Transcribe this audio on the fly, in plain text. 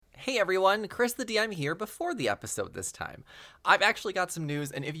Hey everyone, Chris the DM here before the episode this time. I've actually got some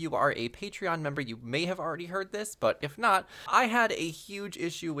news, and if you are a Patreon member, you may have already heard this, but if not, I had a huge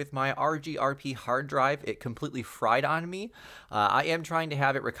issue with my RGRP hard drive. It completely fried on me. I am trying to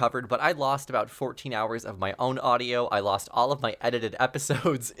have it recovered, but I lost about 14 hours of my own audio. I lost all of my edited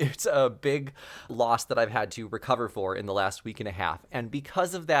episodes. It's a big loss that I've had to recover for in the last week and a half, and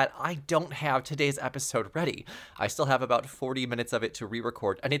because of that, I don't have today's episode ready. I still have about 40 minutes of it to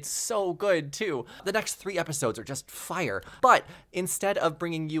re-record, and it's so good too. The next 3 episodes are just fire. But instead of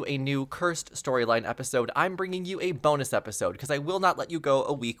bringing you a new cursed storyline episode, I'm bringing you a bonus episode because I will not let you go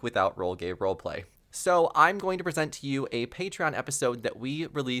a week without Roll Gay Roleplay. So I'm going to present to you a Patreon episode that we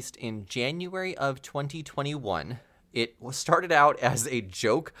released in January of 2021. It started out as a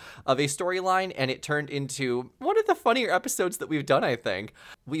joke of a storyline, and it turned into one of the funnier episodes that we've done, I think.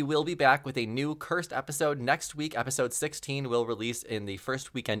 We will be back with a new cursed episode next week. Episode 16 will release in the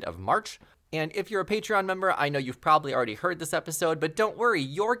first weekend of March. And if you're a Patreon member, I know you've probably already heard this episode, but don't worry,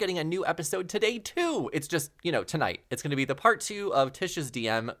 you're getting a new episode today too. It's just, tonight. It's going to be the part 2 of Tish's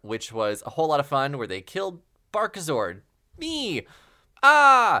DM, which was a whole lot of fun, where they killed Barkazord. Me!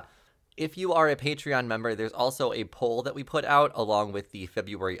 If you are a Patreon member, there's also a poll that we put out along with the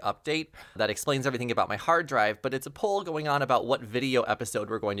February update that explains everything about my hard drive, but it's a poll going on about what video episode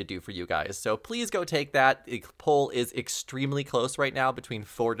we're going to do for you guys. So please go take that. The poll is extremely close right now between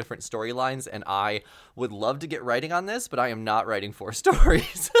 4 different storylines, and I would love to get writing on this, but I am not writing 4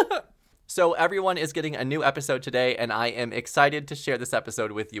 stories. So everyone is getting a new episode today, and I am excited to share this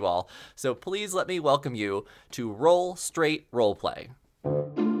episode with you all. So please let me welcome you to Roll Straight Roleplay.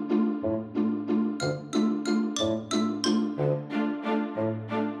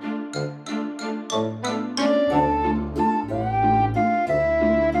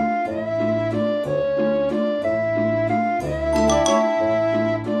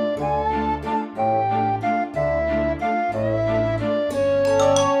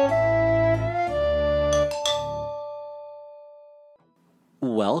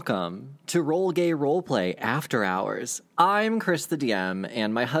 Welcome to Roll Gay Roleplay After Hours. I'm Chris the DM,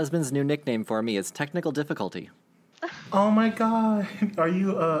 and my husband's new nickname for me is Technical Difficulty. Oh my god. Are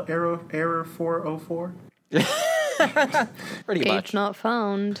you error 404? Pretty much. Page not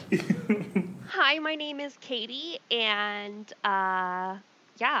found. Hi, my name is Katie, and I'm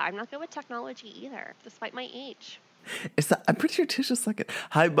not good with technology either, despite my age. I'm pretty sure Tish is second.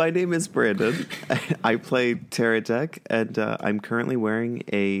 Hi, my name is Brandon. I play Terradek, and I'm currently wearing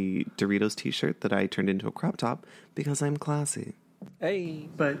a Doritos t-shirt that I turned into a crop top because I'm classy. Hey.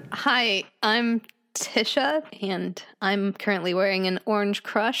 Hi, I'm Tisha, and I'm currently wearing an Orange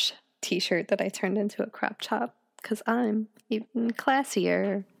Crush t-shirt that I turned into a crop top because I'm even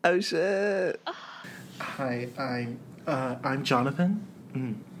classier. Oh, shit. Hi, I'm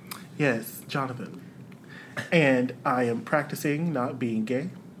Jonathan. Yes, Jonathan. And I am practicing not being gay.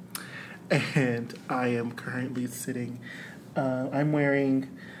 And I am currently sitting. I'm wearing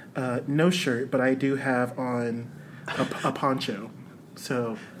no shirt, but I do have on a poncho.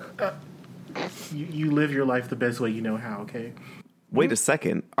 So you live your life the best way you know how, okay? Wait a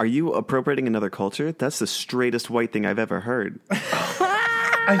second. Are you appropriating another culture? That's the straightest white thing I've ever heard.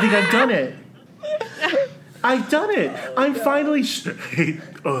 I think I've done it. I've done it. I'm finally straight.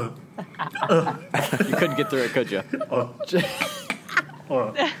 You couldn't get through it, could you? What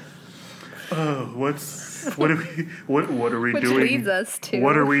are we Which doing? leads us to...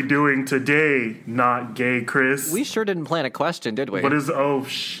 What are we doing today? Not gay, Chris. We sure didn't plan a question, did we? What is?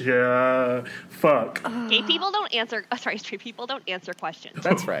 Fuck. Gay people don't answer. Straight people don't answer questions.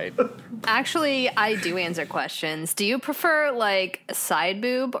 That's right. Actually, I do answer questions. Do you prefer, like, side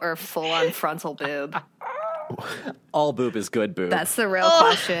boob or full-on frontal boob? All boob is good boob. That's the real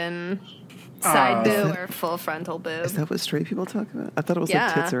question. Side boob or full frontal boob? Is that what straight people talk about? I thought it was Yeah.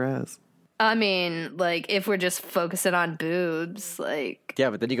 like tits or ass. I mean, like, if we're just focusing on boobs, like... Yeah,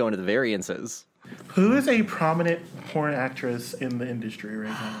 but then you go into the variances. Who is a prominent porn actress in the industry right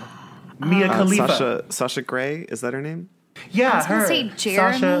now? Mia Khalifa. Sasha Grey, is that her name? Yeah, I was gonna her. say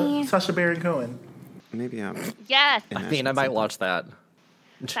Jeremy. Sasha Baron Cohen. Maybe I'm... Yes, I mean, I might watch that.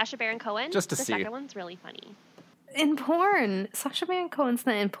 Sacha Baron Cohen. Just to the see. second one's really funny. In porn. Sacha Baron Cohen's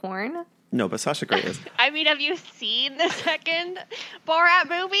not in porn. No, but Sasha Grey is. I mean, have you seen the second Borat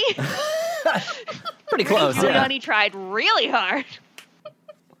movie? Pretty close, yeah. Giuliani tried really hard.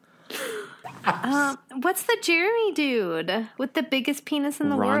 What's the Jeremy dude with the biggest penis in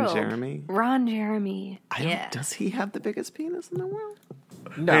the Ron world? Jeremy? Ron Jeremy. Does he have the biggest penis in the world?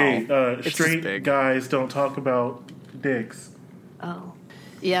 No. Hey, it's just straight big. guys don't talk about dicks. Oh.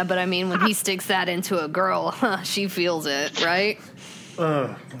 Yeah, but I mean, when he sticks that into a girl, she feels it, right?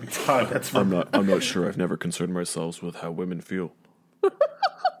 Oh my god, that's I'm not sure. I've never concerned myself with how women feel.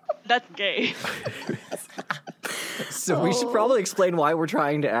 That's gay. So we should probably explain why we're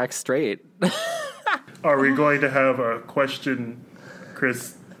trying to act straight. Are we going to have a question,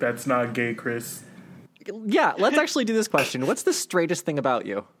 Chris? That's not gay, Chris. Yeah, let's actually do this question. What's the straightest thing about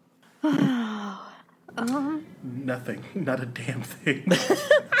you? Nothing. Not a damn thing.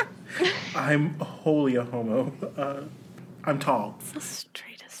 I'm wholly a homo. I'm tall. It's the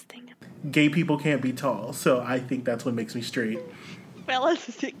straightest thing. Gay people can't be tall, so I think that's what makes me straight. Well,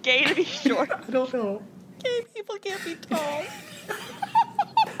 is it gay to be short? I don't know. Gay people can't be tall.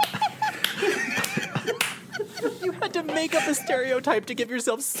 You had to make up a stereotype to give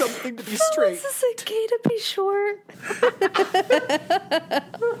yourself something to be straight. Is it gay to be short?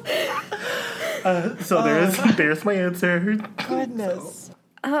 So there's my answer. Goodness.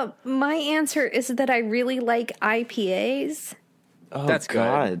 My answer is that I really like IPAs. Oh, That's good.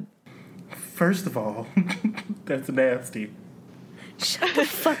 God. First of all, that's nasty. Shut the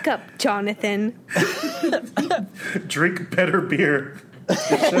fuck up, Jonathan. Drink better beer.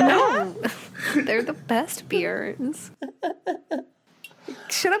 No, they're the best beers.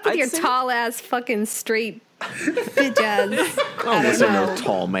 Shut up with I'd your say- tall ass fucking straight bitch ass. Oh, listen to no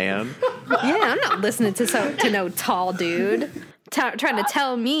tall man. Yeah, I'm not listening to no tall dude. Trying to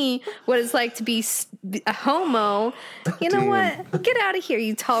tell me what it's like to be a homo. You know what? Get out of here,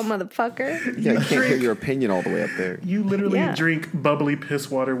 you tall motherfucker. Yeah, I can't hear your opinion all the way up there. You literally Yeah. drink bubbly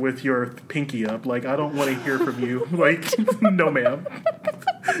piss water with your pinky up. Like, I don't want to hear from you. Like, no, ma'am.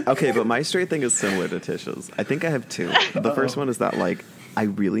 Okay, but my straight thing is similar to Tish's. I think I have two. The first one is that, like, I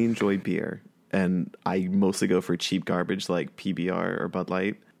really enjoy beer, and I mostly go for cheap garbage like PBR or Bud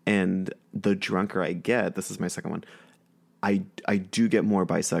Light. And the drunker I get, this is my second one, I do get more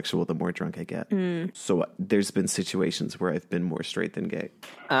bisexual the more drunk I get. So there's been situations where I've been more straight than gay.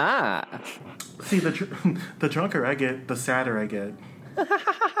 Ah. See, the drunker I get, the sadder I get.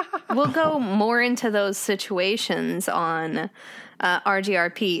 We'll go more into those situations on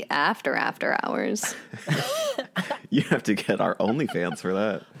RGRP after hours. You have to get our OnlyFans for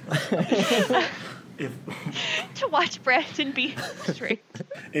that. If To watch Brandon be straight.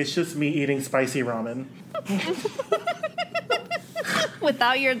 it's just me eating spicy ramen.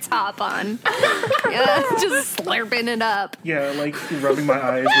 Without your top on. Yeah, just slurping it up. Yeah, like rubbing my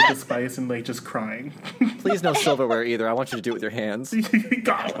eyes with the spice and like just crying. Please no silverware either. I want you to do it with your hands.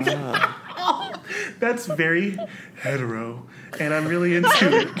 God. That's very hetero, and I'm really into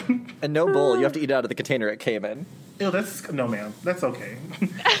it. And no bowl. You have to eat out of the container it came in. Ew, that's no, ma'am. That's okay.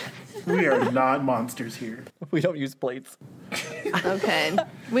 We are not monsters here. We don't use plates. Okay.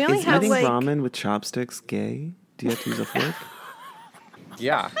 We only Is have eating like ramen with chopsticks gay? Do you have to use a fork?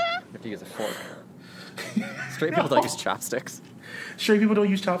 Yeah. You have to use a fork. Straight people don't use chopsticks. Straight people don't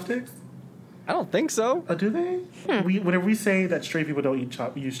use chopsticks. I don't think so. Do they? Whenever we say that straight people don't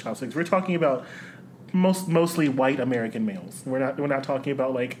use chopsticks, we're talking about mostly white American males. We're not talking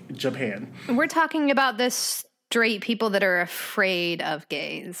about like Japan. we're talking about the straight people that are afraid of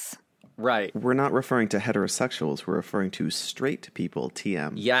gays. Right. We're not referring to heterosexuals. We're referring to straight people,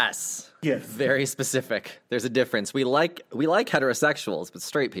 TM. Yes. Yes. Very specific. There's a difference. We like heterosexuals, but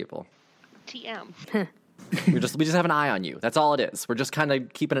straight people. TM. We just have an eye on you. That's all it is. We're just kind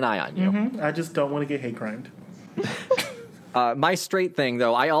of keeping an eye on you. I just don't want to get hate crimed. My straight thing,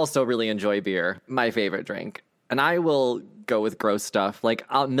 though, I also really enjoy beer. My favorite drink. And I will go with gross stuff. Like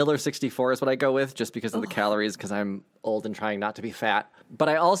Miller 64 is what I go with just because of the calories, because I'm old and trying not to be fat. But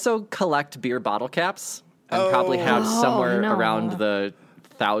I also collect beer bottle caps and probably have somewhere no. around the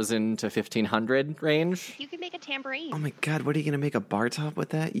 1,000 to 1,500 range. You can make a tambourine. Oh my God, what are you going to make a bar top with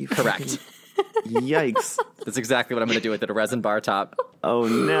that? You Correct. fucking- Yikes. That's exactly what I'm going to do with it, a resin bar top. Oh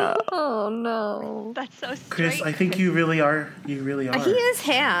no. Oh no. That's so straight. Chris, I think you really are. You really are. He is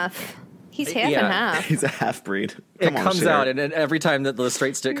half. He's half Yeah. and half. He's a half-breed. It Come on, comes share. out, and every time that the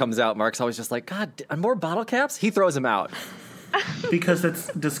straight stick comes out, Mark's always just like, God, more bottle caps? He throws them out. Because that's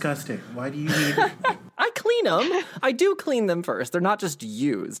disgusting. Why do you need... I clean them. I do clean them first. They're not just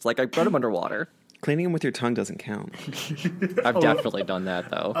used. Like, I put them underwater. Cleaning them with your tongue doesn't count. I've definitely done that,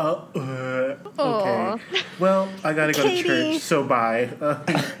 though. Okay. Well, I gotta go to Katie. church, so bye.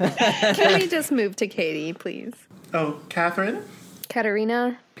 Can we just move to Katie, please? Catherine?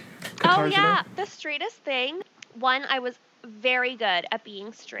 Katerina? Oh Katarzyna? yeah, the straightest thing. One, I was very good at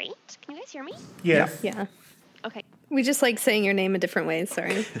being straight. Can you guys hear me? Yes. Yeah. Okay. We just like saying your name a different way,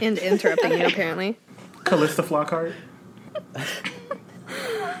 sorry. And interrupting you, apparently. Callista Flockhart?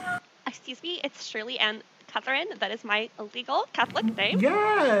 Excuse me, it's Shirley Ann Catherine. That is my legal Catholic name.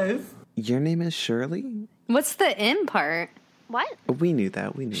 Yes! Your name is Shirley? What's the N part? What? We knew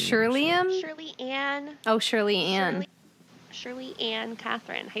that. We knew. Shirley-am? Shirley Ann. Oh, Shirley Ann. Shirley Ann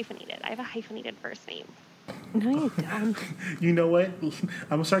Catherine, hyphenated. I have a hyphenated first name. No, you don't. You know what? I'm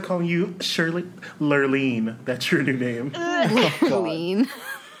gonna start calling you Shirley Lurleen. That's your new name. Clean.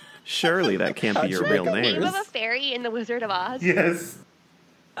 Surely that can't be your real Name name. of a fairy in The Wizard of Oz. Yes.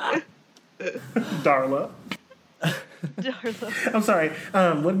 Darla. Darla. I'm sorry.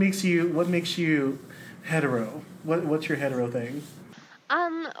 What makes you hetero? What's your hetero thing?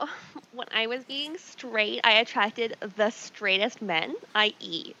 When I was being straight, I attracted the straightest men,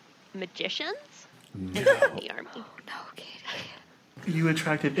 i.e., magicians, and the army. No, Katie. You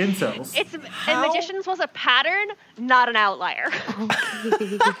attracted incels. And magicians was a pattern, not an outlier.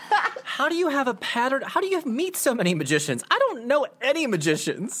 How do you have a pattern? How do you meet so many magicians? I don't know any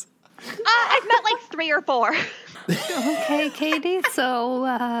magicians. I've met like 3 or 4. Okay, Katie.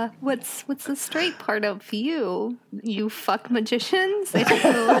 So, what's the straight part of you? You fuck magicians? I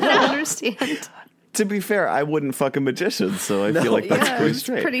don't understand. To be fair, I wouldn't fuck a magician, so I feel like that's Yeah, pretty it's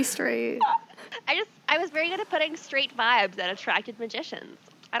straight. pretty straight. I was very good at putting straight vibes that attracted magicians.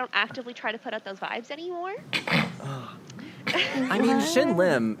 I don't actively try to put out those vibes anymore. I mean, Shin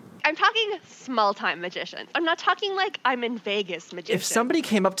Lim, I'm talking small-time magicians. I'm not talking like I'm in Vegas magician. if somebody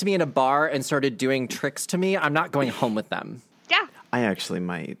came up to me in a bar and started doing tricks to me, I'm not going home with them. Yeah. I actually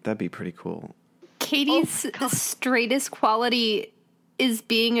might. That'd be pretty cool. Katie's straightest quality is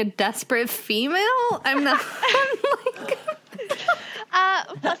being a desperate female? I'm not. I'm like,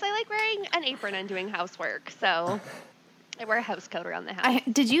 Plus, I like wearing an apron and doing housework, so I wear a house coat around the house.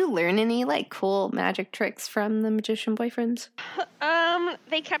 did you learn any like cool magic tricks from the magician boyfriends?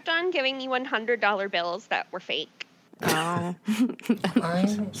 They kept on giving me $100 bills that were fake. Oh,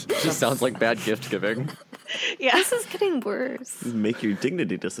 Just sounds like bad gift giving. Yeah, this is getting worse. Make your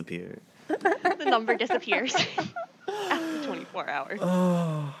dignity disappear. the number disappears after 24 hours.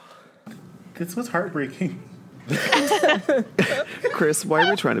 This was heartbreaking. Chris, why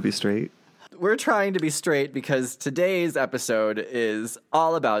are we trying to be straight? We're trying to be straight because today's episode is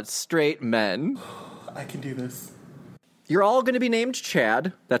all about straight men. I can do this. You're all going to be named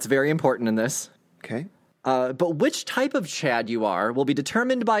Chad. That's very important in this. Okay. But which type of Chad you are will be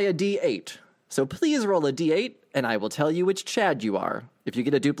determined by a D8. So please roll a D8, and I will tell you which Chad you are. If you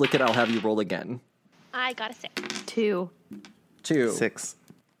get a duplicate, I'll have you roll again. I got a 6. 2. 2. 6.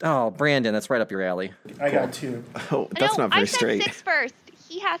 Oh, Brandon, that's right up your alley. I got 2. Oh, that's no, not very I said straight. 6 first.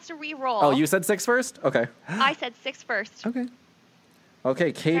 He has to re-roll. Oh, you said 6 first? Okay. I said 6 first. Okay. Okay,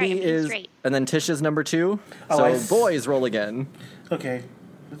 I'm Katie being is... straight. And then Tish is number 2. Oh, So boys, roll again. Okay.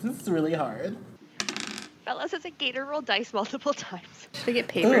 This is really hard. Fellas, has a gator roll dice multiple times. Should I get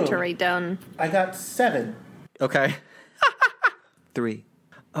paper to Ooh. write down? I got 7. Okay. 3.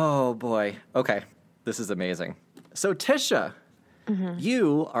 Oh, boy. Okay. This is amazing. So, Tisha,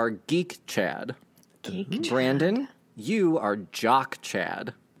 you are Geek Chad. Brandon, you are Jock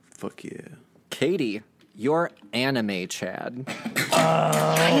Chad. Fuck yeah. Katie, you're Anime Chad.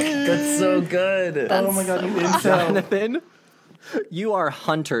 That's so good. Oh my god, you incel. Jonathan, you are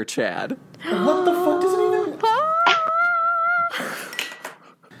Hunter Chad. What the fuck does it even...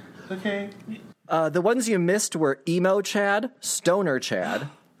 Okay. The ones you missed were Emo Chad, Stoner Chad,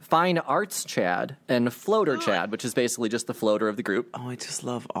 Fine Arts Chad, and Floater Chad, which is basically just the floater of the group. Oh, I just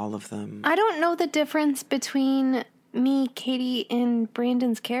love all of them. I don't know the difference between me, Katie, and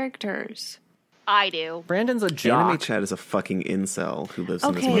Brandon's characters. I do. Brandon's a Anime jock. Chad is a fucking incel who lives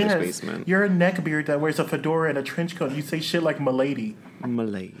in his Okay. mother's Yes. basement. You're a neckbeard that wears a fedora and a trench coat. You say shit like Milady.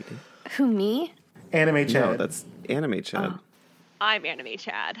 Malade. Who, me? Anime Chad. No, that's Anime Chad. I'm Anime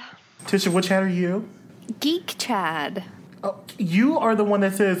Chad. Tisha, what Chad are you? Geek Chad. Oh, you are the one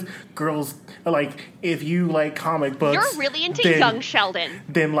that says girls, like, if you like comic books. You're really into then, young Sheldon.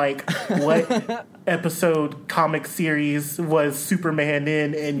 Then, like, what episode comic series was Superman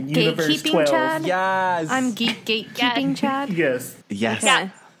in Universe Gatekeeping 12? Chad? Yes. I'm Geek Gatekeeping Yes. Chad. Yes. Yes. Yeah.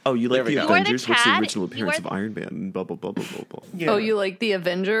 Oh, you There like we the go. You are the Avengers? What's the Chad? original You appearance are of Iron Man? Blah, blah, blah, blah, blah, blah. Yeah. Oh, you like the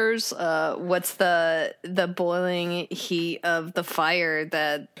Avengers? What's the boiling heat of the fire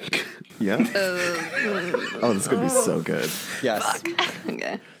that... Yeah? Oh, this is going to be so good. Yes.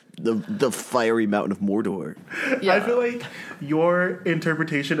 Okay. The fiery mountain of Mordor. Yeah. I feel like your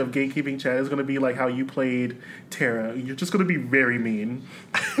interpretation of gatekeeping Chad is going to be like how you played Tara. You're just going to be very mean.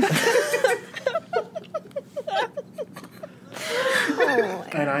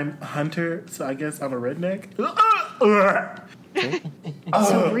 And I'm Hunter, so I guess I'm a redneck.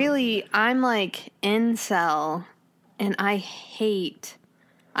 So really, I'm like incel, and I hate...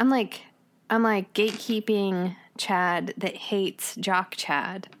 I'm like gatekeeping Chad that hates Jock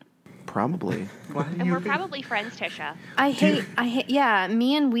Chad. Probably. And we're probably friends, Tisha. I hate, yeah,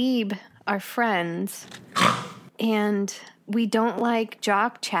 me and Weeb are friends. And we don't like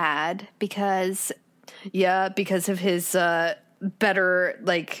Jock Chad because of his better,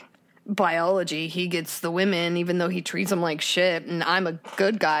 like, biology. He gets the women, even though he treats them like shit. And I'm a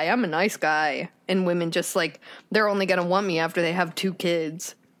good guy. I'm a nice guy. And women just, like, they're only going to want me after they have 2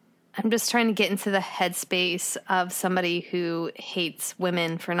 kids. I'm just trying to get into the headspace of somebody who hates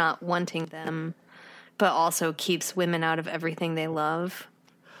women for not wanting them, but also keeps women out of everything they love.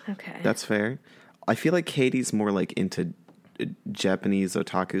 Okay. That's fair. I feel like Katie's more like into Japanese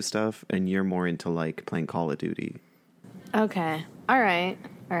otaku stuff, and you're more into like playing Call of Duty. Okay. All right.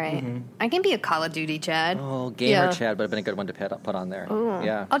 Mm-hmm. I can be a Call of Duty Chad. Oh, Gamer Chad would have been a good one to put on there. Ooh.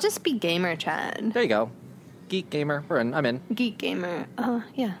 Yeah. I'll just be Gamer Chad. There you go. Geek Gamer. I'm in. Geek Gamer.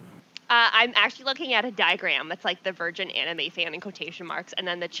 Yeah. I'm actually looking at a diagram. It's like the Virgin Anime Fan in quotation marks, and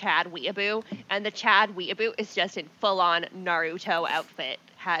then the Chad Weeaboo. And the Chad Weeaboo is just in full-on Naruto outfit.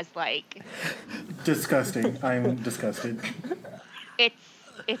 Has like... Disgusting. I'm disgusted.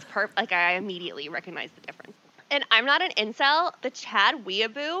 It's perfect. Like, I immediately recognize the difference. And I'm not an incel. The Chad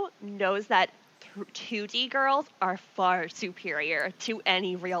Weeaboo knows that 2D girls are far superior to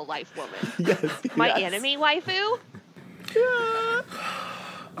any real-life woman. Yes. My anime waifu? Yeah.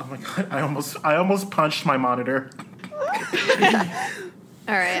 Oh my god, I almost punched my monitor. All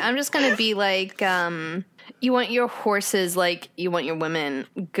right, I'm just gonna be like, you want your horses like you want your women,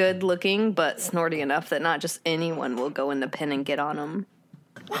 good looking but snorty enough that not just anyone will go in the pen and get on them.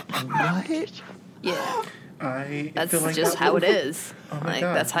 What? Yeah, that's feel like just how it is. Oh my like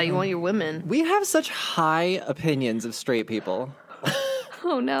God. that's how you want your women. We have such high opinions of straight people.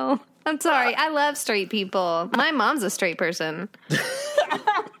 Oh no, I'm sorry. I love straight people. My mom's a straight person.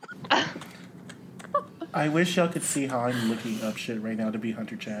 I wish y'all could see how I'm looking up shit right now to be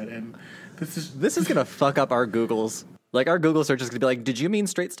Hunter Chad, and This is gonna fuck up our Googles. Like, our Googles are just gonna be like, did you mean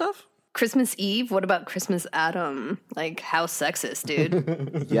straight stuff? Christmas Eve? What about Christmas Adam? Like, how sexist,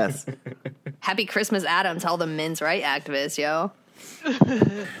 dude. Yes. Happy Christmas Adam to all the men's right activists, yo.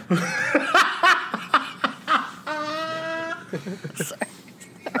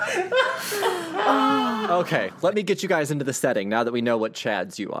 Okay, let me get you guys into the setting now that we know what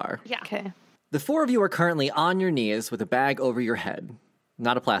Chads you are. Yeah. Okay. The 4 of you are currently on your knees with a bag over your head.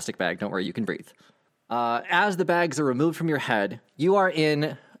 Not a plastic bag, don't worry, you can breathe. As the bags are removed from your head, you are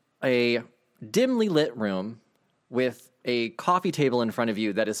in a dimly lit room with a coffee table in front of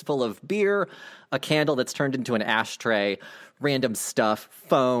you that is full of beer, a candle that's turned into an ashtray, random stuff,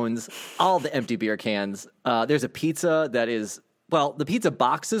 phones, all the empty beer cans. There's a pizza that is, well, the pizza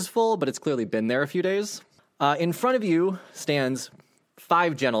box is full, but it's clearly been there a few days. In front of you stands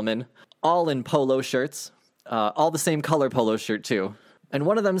 5 gentlemen, all in polo shirts, all the same color polo shirt too. And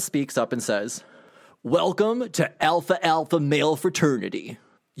one of them speaks up and says, "Welcome to Alpha Alpha Male Fraternity.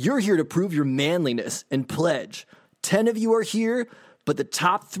 You're here to prove your manliness and pledge. 10 of you are here, but the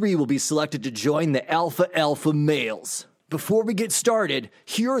top 3 will be selected to join the Alpha Alpha Males. Before we get started,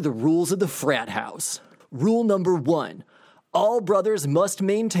 here are the rules of the frat house. Rule number 1, all brothers must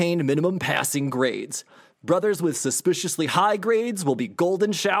maintain minimum passing grades. Brothers with suspiciously high grades will be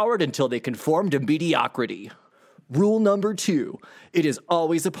golden showered until they conform to mediocrity. Rule number 2, it is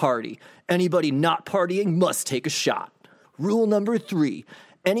always a party. Anybody not partying must take a shot. Rule number 3,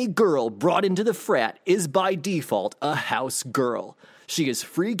 any girl brought into the frat is by default a house girl. She is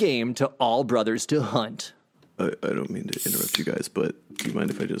free game to all brothers to hunt." I don't mean to interrupt you guys, but do you mind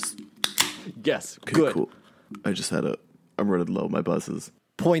if I just... Yes, Okay, good. cool. I'm running low, my buzzes.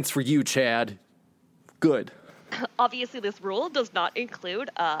 Points for you, Chad. Good. Obviously, this rule does not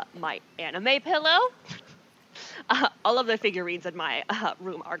include my anime pillow. All of the figurines in my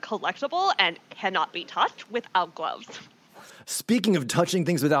room are collectible and cannot be touched without gloves. Speaking of touching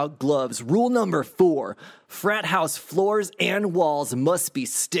things without gloves, rule number 4, frat house floors and walls must be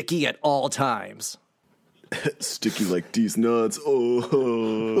sticky at all times. Sticky like these nuts.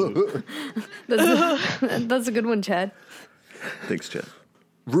 Oh. That's a good one, Chad. Thanks, Chad.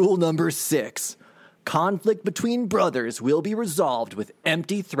 Rule number 6, conflict between brothers will be resolved with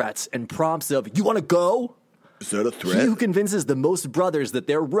empty threats and prompts of, "You want to go?" Is that a He threat? who convinces the most brothers that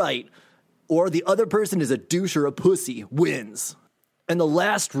they're right, or the other person is a douche or a pussy, wins. And the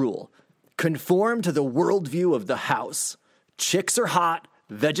last rule, conform to the worldview of the house. Chicks are hot,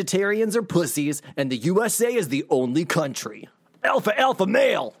 vegetarians are pussies, and the USA is the only country. Alpha, alpha,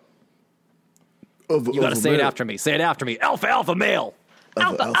 male. You gotta say it after me. Say it after me. Alpha, alpha, male.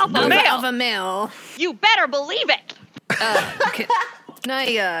 Alpha Alpha, male! alpha male. You better believe it! Can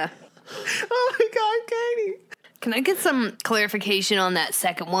I, Oh my god, Katie. Can I get some clarification on that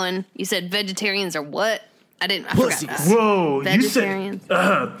second one? You said vegetarians are what? I forgot Pussies. that. Whoa, Vegetarians.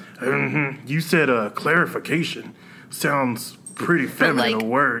 you said clarification. Sounds pretty feminine, like- a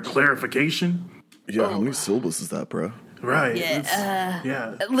word. Clarification? Yeah, how many syllables is that, bro? Right. Yeah,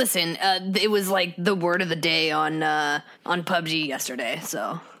 yeah. Listen, it was like the word of the day on PUBG yesterday,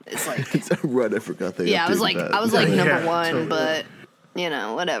 so it's like Right, I forgot that. I was like Yeah, number one, totally. but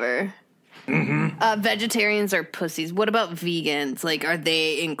whatever. Vegetarians are pussies. What about vegans? Like, are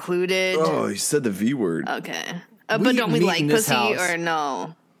they included? Oh, you said the V word. Okay, We but don't eat we meat like in this pussy house. or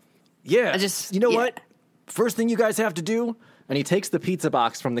no? Yeah. You know yeah. what? First thing you guys have to do, and he takes the pizza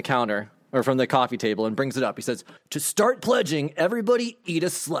box from the counter or from the coffee table and brings it up. He says, to start pledging, everybody eat a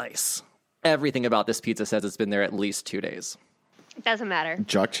slice. Everything about this pizza says it's been there at least 2 days. It doesn't matter.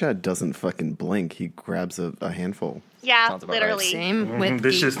 Jock Chad doesn't fucking blink. He grabs a handful. Yeah, Sounds about literally. Same with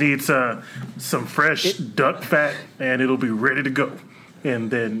This the- just needs some fresh duck fat, and it'll be ready to go. And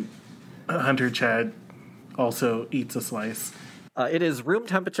then Hunter Chad also eats a slice. It is room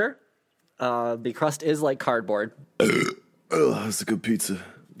temperature. The crust is like cardboard. Oh, that's a good pizza.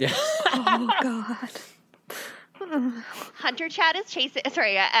 Yeah. Hunter Chad is chasing.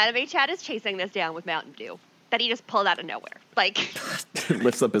 Sorry, Anime Chad is chasing this down with Mountain Dew that he just pulled out of nowhere. Like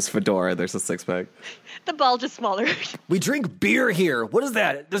Lifts up his fedora. There's a 6-pack. the bulge is smaller. We drink beer here. What is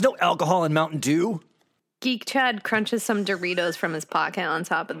that? There's no alcohol in Mountain Dew. Geek Chad crunches some Doritos from his pocket on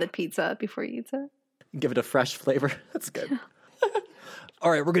top of the pizza before he eats it. Give it a fresh flavor. That's good. All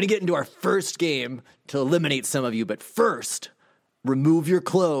right, we're going to get into our first game to eliminate some of you. But first, remove your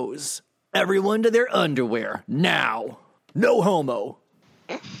clothes. Everyone to their underwear. Now. No homo.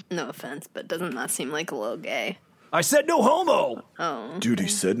 No offense, but doesn't that seem like a little gay? I said no homo. Dude, he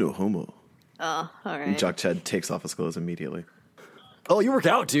said no homo. Oh, all And right. Jock Chad takes off his clothes immediately. Oh, you work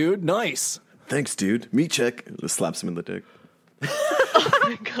out, dude. Nice. Thanks, dude. Meat check. Just slaps him in the dick.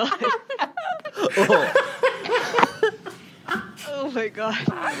 Oh my god.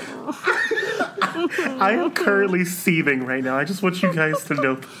 I am currently seething right now. I just want you guys to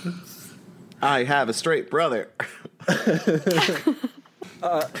know this. I have a straight brother.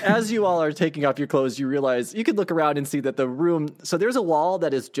 As you all are taking off your clothes, you realize you could look around and see that the room. So there's a wall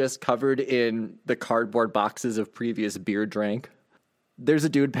that is just covered in the cardboard boxes of previous beer drank. There's a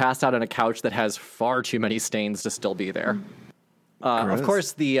dude passed out on a couch that has far too many stains to still be there. Of Gross.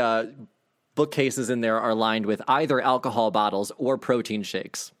 course, the bookcases in there are lined with either alcohol bottles or protein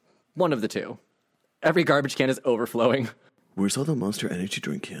shakes. One of the two. Every garbage can is overflowing. Where's all the Monster Energy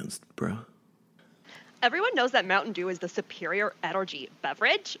drink cans, bro? Everyone knows that Mountain Dew is the superior energy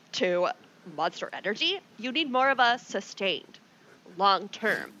beverage to Monster Energy. You need more of a sustained,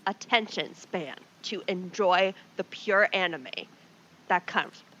 long-term attention span to enjoy the pure anime that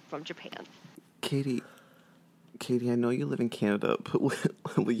comes from Japan. Katie, I know you live in Canada, but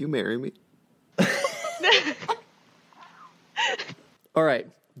will you marry me? All right,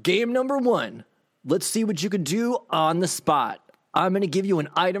 game number 1. Let's see what you can do on the spot. I'm going to give you an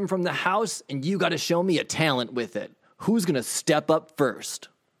item from the house, and you got to show me a talent with it. Who's going to step up first?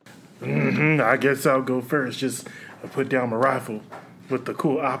 I guess I'll go first. Just put down my rifle with the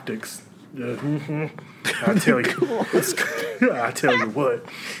cool optics. I tell you, I tell you what.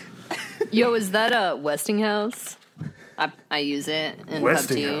 Yo, is that a Westinghouse? I use it in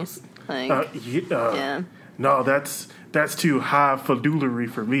Westinghouse. PUBG. Like, yeah. No, that's too high foolery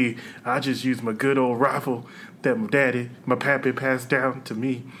for me. I just use my good old rifle that my pappy passed down to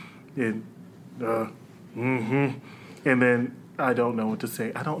me, and and then I don't know what to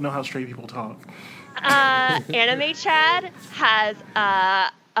say. I don't know how straight people talk. Anime Chad has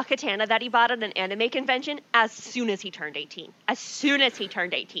a katana that he bought at an anime convention as soon as he turned 18. As soon as he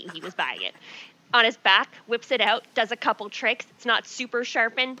turned 18, he was buying it. On his back, whips it out, does a couple tricks. It's not super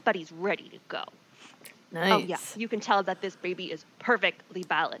sharpened, but he's ready to go. Nice. Oh, yeah. You can tell that this baby is perfectly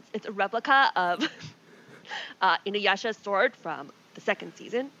balanced. It's a replica of Inuyasha's sword from the second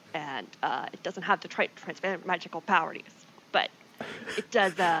season, and it doesn't have the transparent magical powers, but it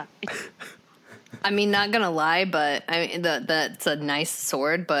does. I mean, not gonna lie, but I mean that's a nice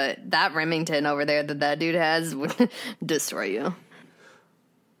sword. But that Remington over there that dude has would destroy you.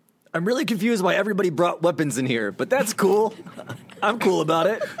 I'm really confused why everybody brought weapons in here, but that's cool. I'm cool about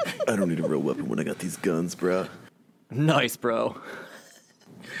it. I don't need a real weapon when I got these guns, bro. Nice, bro.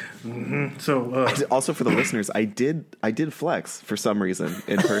 So, Also, for the listeners, I did flex for some reason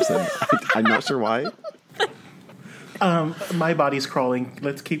in person. I'm not sure why. my body's crawling.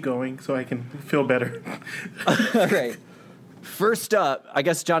 Let's keep going so I can feel better. All right. First up, I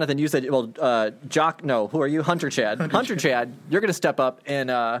guess, Jonathan, you said, well, Jock, no, who are you? Hunter Chad. Hunter Chad, you're going to step up and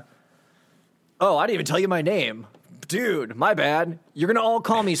Oh, I didn't even tell you my name. Dude, my bad. You're going to all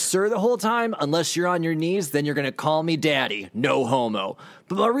call me sir the whole time? Unless you're on your knees, then you're going to call me daddy. No homo.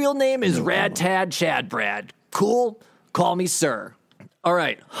 But my real name is Rad Tad Chad Brad. Cool? Call me sir. All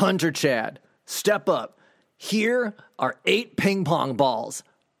right, Hunter Chad, step up. Here are 8 ping pong balls.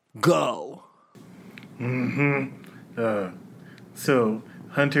 Go. So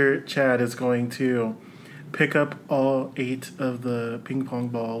Hunter Chad is going to pick up all 8 of the ping pong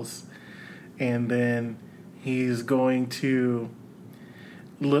balls, and then he's going to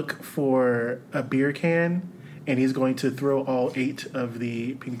look for a beer can, and he's going to throw all 8 of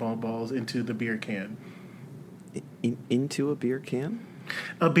the ping pong balls into the beer can. Into a beer can?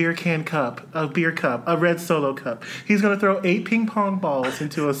 A beer can cup, a beer cup, a red Solo cup. He's going to throw 8 ping pong balls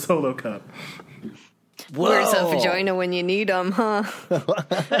into a Solo cup. Whoa. Where's a vagina when you need them, huh?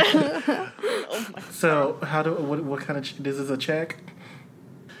 So what kind of, this is a check?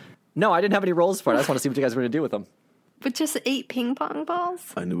 No, I didn't have any rolls for it. I just want to see what you guys were going to do with them. With just 8 ping pong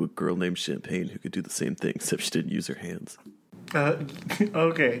balls? I knew a girl named Champagne who could do the same thing, except she didn't use her hands.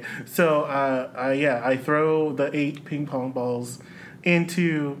 Okay, so I throw the 8 ping pong balls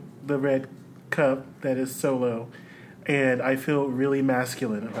into the red cup that is Solo, and I feel really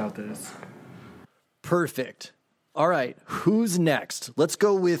masculine about this. Perfect. All right, who's next? Let's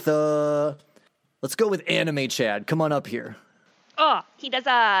go with Anime Chad. Come on up here. Oh, he does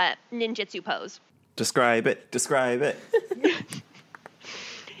a ninjutsu pose. Describe it.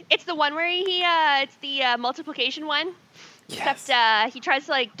 It's the one where it's the multiplication one. Yes. Except he tries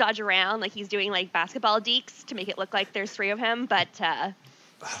to like dodge around like he's doing like basketball deeks to make it look like there's 3 of him, but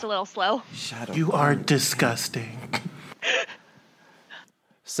just a little slow. Shadow. You are disgusting.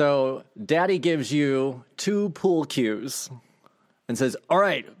 So Daddy gives you 2 pool cues and says, all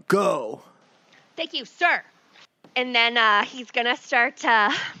right, go. Thank you, sir. And then he's gonna start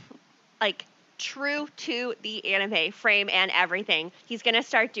like true to the anime frame and everything. He's gonna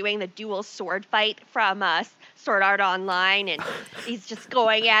start doing the dual sword fight from Sword Art Online, and he's just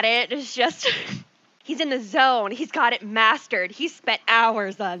going at it. It's just he's in the zone. He's got it mastered. He spent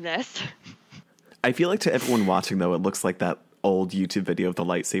hours on this. I feel like to everyone watching, though, it looks like that old YouTube video of the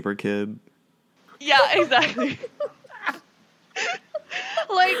lightsaber kid. Yeah, exactly.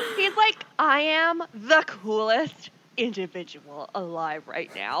 Like, he's like, I am the coolest individual alive right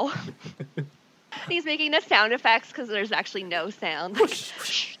now. He's making the sound effects because there's actually no sound.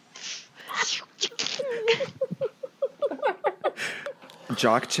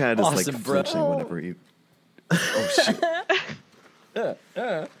 Jock Chad is Awesome, like bro. flinching whenever he... Oh,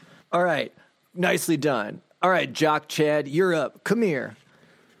 shit. All right, nicely done. All right, Jock Chad, you're up. Come here.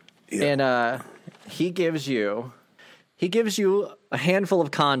 Yeah. And he gives you a handful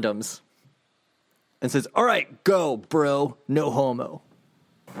of condoms and says, all right, go, bro. No homo.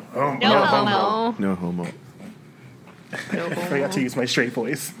 Oh, No homo. No homo. I forgot to use my straight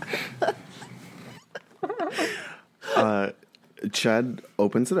voice. Chad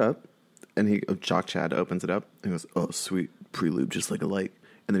opens it up, and Jock Chad opens it up, and goes, oh, sweet, prelude, just like a light.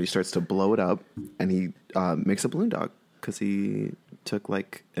 And then he starts to blow it up, and he makes a balloon dog, because he took,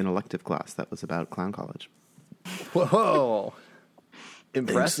 like, an elective class that was about clown college. Whoa.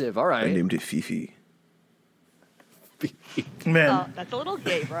 Impressive. All I right. named it Fifi. Man, Oh, that's a little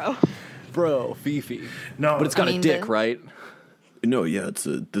gay, bro. Bro, Fifi. no. But it's got a mean, dick, the- right? No, yeah, this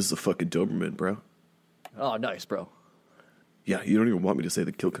is a fucking Doberman, bro. Oh, nice, bro. Yeah, you don't even want me to say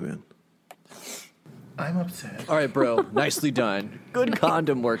the kill command. I'm upset. All right, bro. Nicely done. Good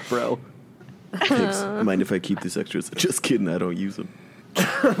condom work, bro. Thanks. Mind if I keep these extras? Just kidding, I don't use them.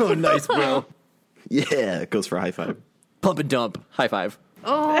 Oh, nice, bro. Yeah, it goes for a high five. Pump and dump. High five.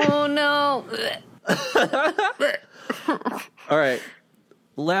 Oh, no. All right.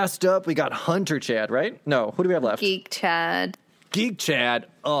 Last up, we got Hunter Chad, right? No, who do we have left? Geek Chad. Geek Chad.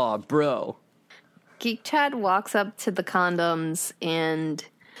 Oh, bro. Geek Chad walks up to the condoms and,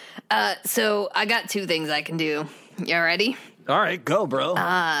 so I got 2 things I can do. You ready? All right, go, bro.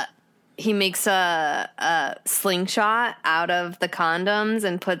 He makes a slingshot out of the condoms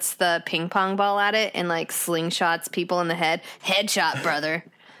and puts the ping pong ball at it and like slingshots people in the head. Headshot, brother.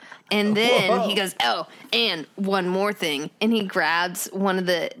 And then he goes, oh, and one more thing. And he grabs one of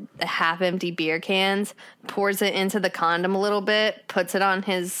the half-empty beer cans, pours it into the condom a little bit, puts it on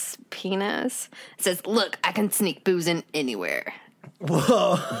his penis, says, look, I can sneak booze in anywhere.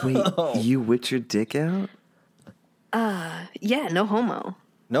 Wait, you whip your dick out? Yeah, no homo.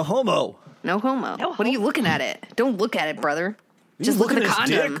 No homo. No homo. No What are you looking at it? Don't look at it, brother. You Just look at the his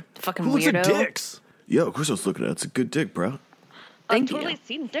condom. dick? Fucking Who looks at weirdo. dicks? Yeah, of course I was looking at it. It's a good dick, bro. Thank I've totally you.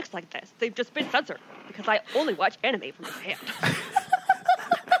 seen dicks like this. They've just been censored because I only watch anime from Japan.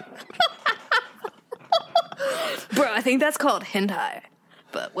 Bro, I think that's called hentai.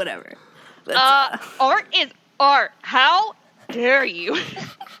 But whatever. Art is art. How dare you?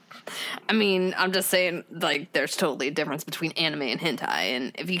 I mean, I'm just saying, like, there's totally a difference between anime and hentai,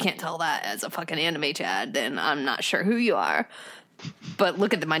 and if you can't tell that as a fucking anime Chad, then I'm not sure who you are. But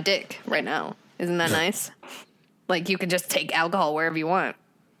look at my dick right now. Isn't that nice? Like, you can just take alcohol wherever you want.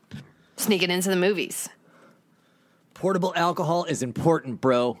 Sneak it into the movies. Portable alcohol is important,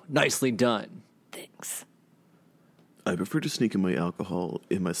 bro. Nicely done. Thanks. I prefer to sneak in my alcohol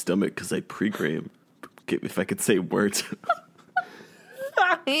in my stomach because I pre-grade. If I could say words.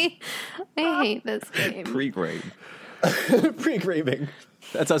 I hate this game. Pre-grade. Pre-graving.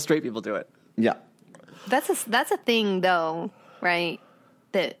 That's how straight people do it. Yeah. That's a thing, though, right?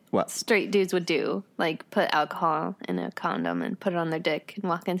 That What? straight dudes would do. Like, put alcohol in a condom and put it on their dick and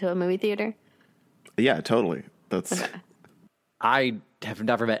walk into a movie theater. Yeah, totally. That's... I have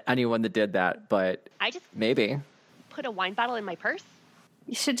never met anyone that did that, but I just maybe. put a wine bottle in my purse.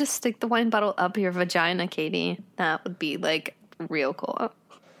 You should just stick the wine bottle up your vagina, Katie. That would be, like, real cool.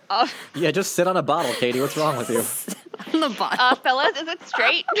 Oh, Yeah, just sit on a bottle, Katie. What's wrong with you? On the bottom. fellas, is it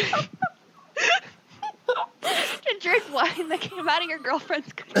straight to drink wine that came out of your girlfriend's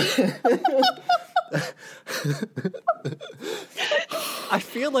coochie? I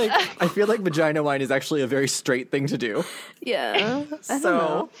feel like vagina wine is actually a very straight thing to do. Yeah. I don't know.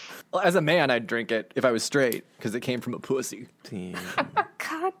 So, well, as a man, I'd drink it if I was straight because it came from a pussy. Damn.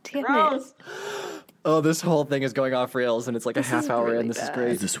 God damn it. Oh, this whole thing is going off rails, and it's like a half hour really in. This is bad.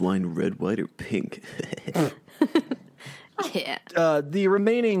 great. Is this wine red, white, or pink? Yeah. The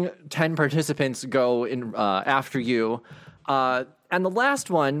remaining 10 participants go in after you, and the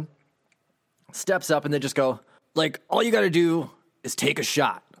last one steps up, and they just go like, "All you got to do is take a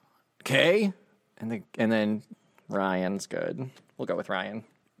shot, okay?" And then Ryan's good. We'll go with Ryan.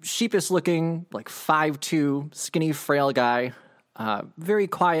 Sheepish looking, like 5'2", skinny, frail guy, very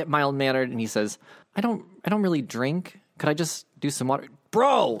quiet, mild mannered, and he says, "I don't really drink. Could I just do some water?"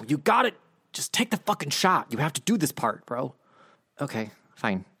 "Bro, you got it. Just take the fucking shot. You have to do this part, bro." "Okay,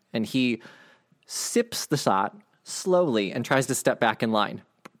 fine." And he sips the shot slowly and tries to step back in line.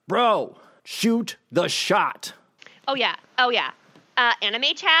 "Bro, shoot the shot." Oh yeah.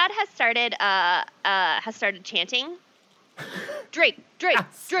 Anime Chad has started chanting. Drink. Ah,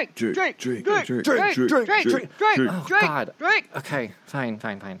 Drink. Oh, God. Okay, fine.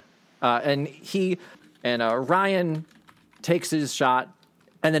 And Ryan takes his shot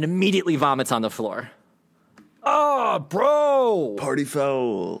and then immediately vomits on the floor. "Oh, bro! Party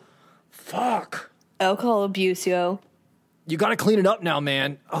foul. Fuck. Alcohol abuse, yo. You gotta clean it up now,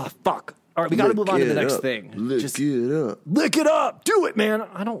 man. Oh, fuck. All right, we gotta move on to the next thing. Lick it up. Lick it up. Do it, man.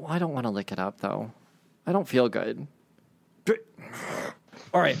 I don't want to lick it up, though. I don't feel good.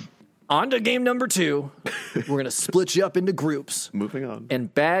 All right, on to game number 2. We're going to split you up into groups. Moving on.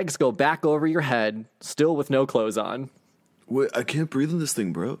 And bags go back over your head, still with no clothes on. Wait, I can't breathe in this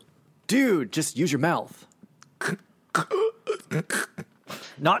thing, bro. Dude, just use your mouth.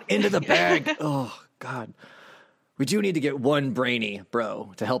 Not into the bag. Oh, God. We do need to get one brainy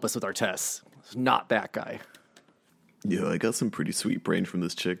bro to help us with our tests. It's not that guy. Yo, I got some pretty sweet brain from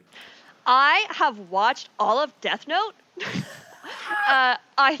this chick. I have watched all of Death Note.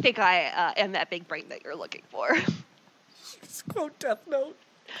 I think I am that big brain that you're looking for. Just quote Death Note.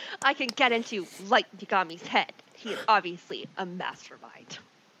 I can get into Light Yagami's head. He is obviously a mastermind.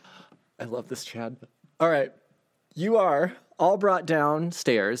 I love this, Chad. All right. You are all brought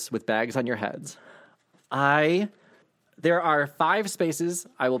downstairs with bags on your heads. There are 5 spaces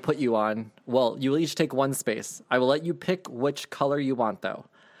I will put you on. Well, you will each take 1 space. I will let you pick which color you want, though.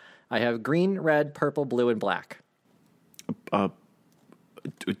 I have green, red, purple, blue, and black.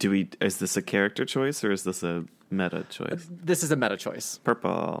 Is this a character choice or is this a meta choice? This is a meta choice.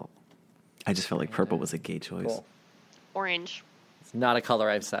 Purple. I just felt like purple was a gay choice. Cool. Orange. It's not a color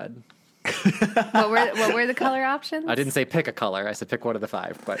I've said. What were the color options? I didn't say pick a color. I said pick one of the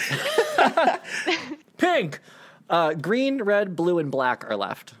 5. But pink, green, red, blue, and black are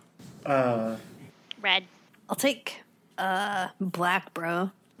left. Red. I'll take black,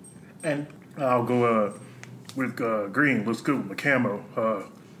 bro. And I'll go with green. Let's go with camo.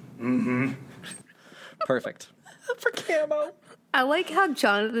 Perfect. For camo. I like how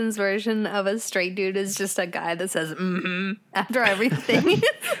Jonathan's version of a straight dude is just a guy that says "mm-hmm" after everything.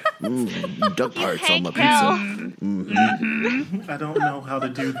 Duck parts on my can't pizza. I don't know how to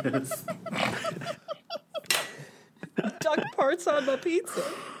do this. Duck parts on the pizza.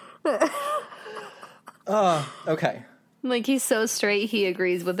 Okay. Like, he's so straight, he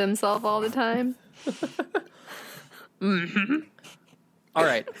agrees with himself all the time. All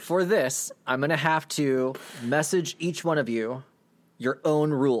right, for this, I'm going to have to message each one of you your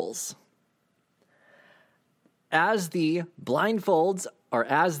own rules. As the blindfolds, or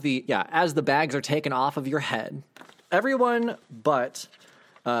as the bags are taken off of your head, everyone but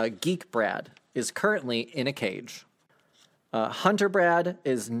Geek Brad is currently in a cage. Hunter Brad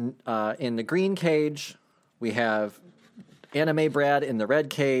is in the green cage. We have Anime Brad in the red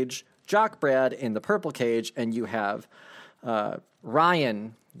cage, Jock Brad in the purple cage, and you have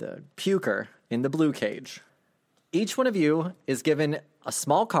Ryan, the puker, in the blue cage. Each one of you is given a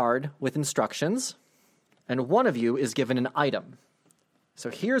small card with instructions, and one of you is given an item.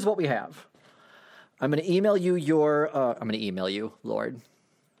 So here's what we have. I'm going to email you Lord.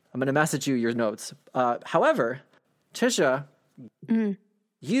 I'm going to message you your notes. However, Tisha,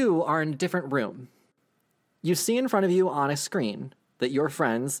 you are in a different room. You see in front of you on a screen that your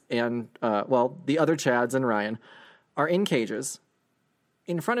friends and, the other Chads and Ryan are in cages.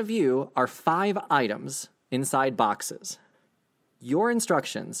 In front of you are 5 items inside boxes. Your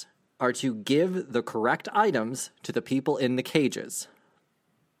instructions are to give the correct items to the people in the cages.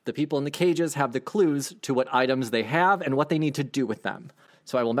 The people in the cages have the clues to what items they have and what they need to do with them.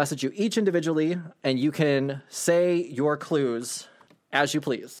 So I will message you each individually, and you can say your clues as you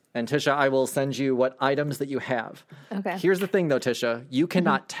please. And Tisha, I will send you what items that you have. Okay. Here's the thing, though, Tisha. You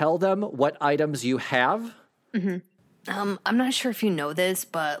cannot tell them what items you have. I'm not sure if you know this,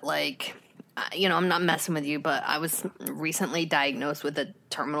 but I'm not messing with you, but I was recently diagnosed with a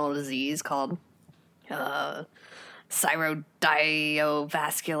terminal disease called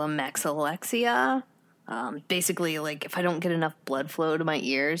Cyrodiovaculomaxillexia. Basically, if I don't get enough blood flow to my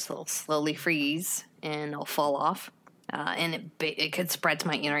ears, they'll slowly freeze and they'll fall off. And it could spread to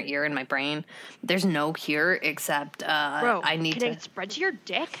my inner ear and my brain. There's no cure except Bro, I need can it spread to your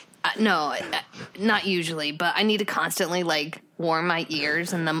dick? No, not usually, but I need to constantly warm my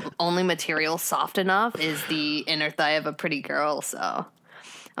ears, and the only material soft enough is the inner thigh of a pretty girl. So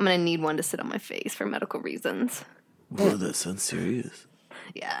I'm gonna need one to sit on my face for medical reasons. Whoa, that sounds serious.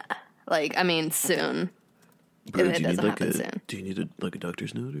 Yeah, soon. Bro, If it doesn't happen soon. Do you need a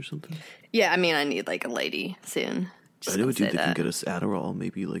doctor's note or something? Yeah, I need a lady soon. Just I know a gonna say dude that can that. get us Adderall.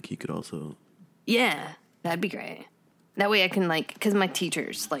 Maybe he could also. Yeah, that'd be great. That way I can because my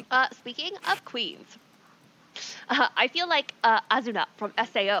teachers Speaking of queens, I feel like Azuna from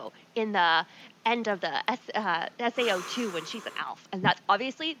SAO in the end of the SAO 2 when she's an elf, and that's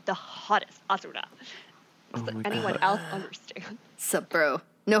obviously the hottest Azuna. Does anyone else understand? Sup, bro?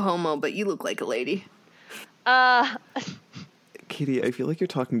 No homo, but you look like a lady. Katie, I feel like you're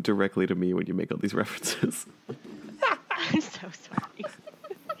talking directly to me when you make all these references. I'm so sorry.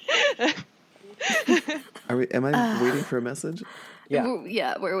 Am I waiting for a message?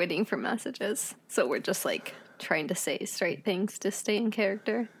 Yeah. We're waiting for messages. So we're just trying to say straight things to stay in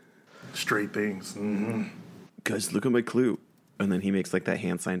character. Straight things. Mm-hmm. Guys, look at my clue. And then he makes that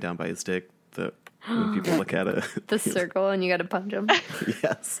hand sign down by his dick that when people look at it. The circle, and you gotta punch him.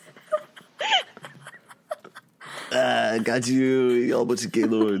 Yes. Got you, all bunch of gay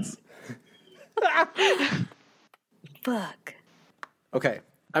lords. Fuck. Okay.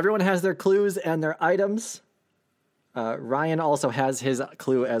 Everyone has their clues and their items. Ryan also has his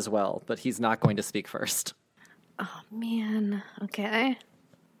clue as well, but he's not going to speak first. Oh, man. Okay.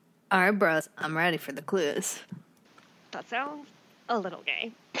 All right, bros. I'm ready for the clues. That sounds a little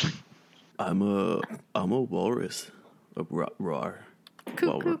gay. I'm a walrus. A rar.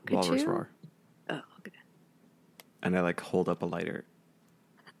 Walrus rar. Oh, okay. And I hold up a lighter.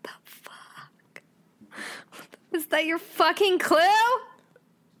 The fuck? Is that your fucking clue?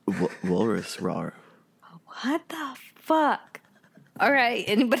 Walrus rar. What the fuck? All right.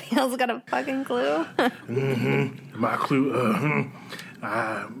 Anybody else got a fucking clue? My clue,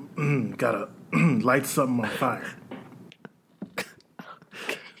 I gotta light something on fire.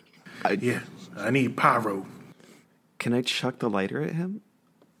 I need pyro. Can I chuck the lighter at him?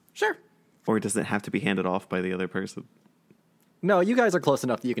 Sure. Or does it have to be handed off by the other person? No, you guys are close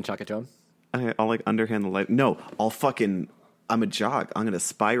enough that you can chuck it to him. I'll underhand the light. No, I'm a jock. I'm gonna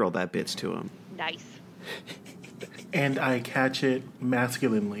spiral that bitch to him. Nice. And I catch it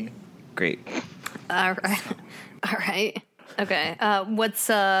masculinely. Great. All right. All right. Okay. What's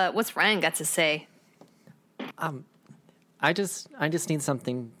Ryan got to say? I just need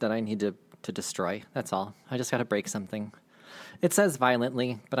something that I need to destroy. That's all. I just got to break something. It says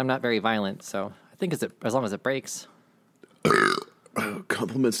violently, but I'm not very violent, so I think as long as it breaks.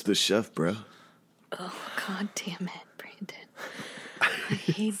 Compliments to the chef, bro. Oh, God damn it, Brandon. I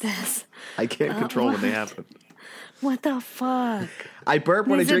hate this. I can't control when they happen. What the fuck? I burp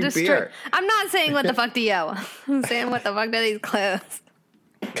when I drink beer. I'm not saying what the fuck to you. I'm saying what the fuck to these clues.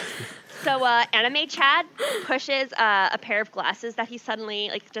 So Anime Chad pushes a pair of glasses that he suddenly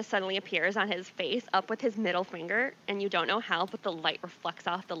appears on his face up with his middle finger, and you don't know how, but the light reflects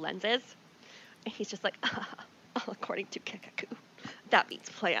off the lenses. And he's just like, according to Kikaku, that means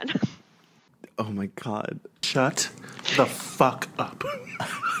plan. Oh my god. Shut the fuck up.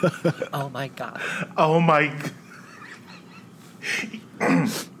 Oh my god. Oh my.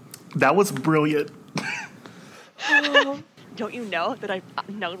 That was brilliant. Don't you know that I've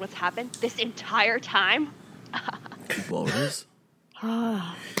known what's happened this entire time? Walrus?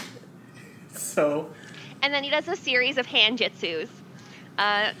 So. And then he does a series of hand jitsus.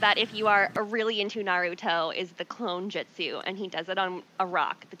 That if you are really into Naruto is the clone jutsu, and he does it on a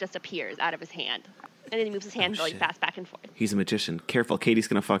rock that just appears out of his hand. And then he moves his hand really shit. fast back and forth. He's a magician. Careful, Katie's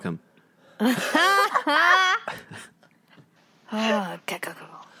gonna fuck him. Kekaku.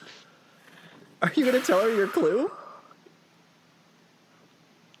 Are you going to tell her your clue?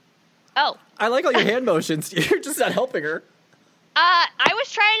 Oh, I like all your hand motions. You're just not helping her. I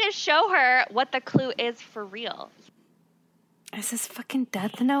was trying to show her what the clue is for real. Is this fucking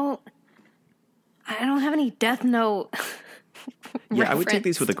Death Note? I don't have any Death Note. Yeah, I would take reference.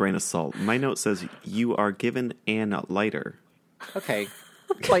 these with a grain of salt. My note says you are given an lighter. Okay.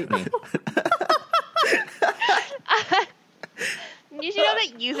 Fight me. Did you know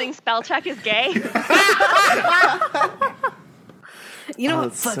that using spell check is gay? You know Oh, what?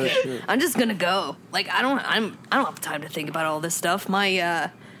 it's Fuck so it. true. I'm just gonna go. Like I don't have time to think about all this stuff. My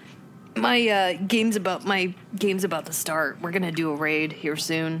game's about to start. We're gonna do a raid here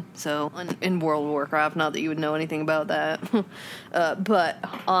soon. So in World of Warcraft, not that you would know anything about that. But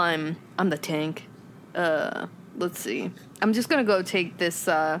I'm the tank. Let's see. I'm just gonna go take this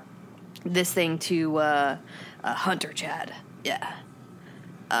thing to Hunter Chad. Yeah.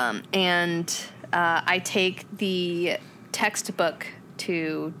 And I take the textbook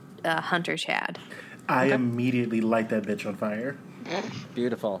to Hunter Chad. I immediately light that bitch on fire.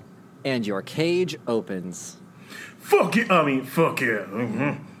 Beautiful. And your cage opens. Fuck it. Fuck yeah.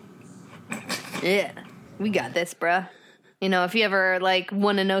 Mm-hmm. Yeah, we got this, bruh. You know, if you ever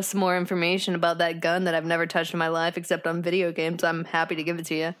want to know some more information about that gun that I've never touched in my life except on video games, I'm happy to give it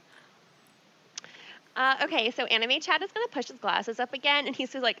to you. Okay, so Anime Chad is going to push his glasses up again, and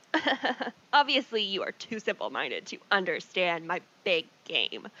he's just like, obviously you are too simple-minded to understand my big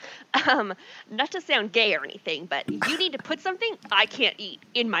game. Not to sound gay or anything, but you need to put something I can't eat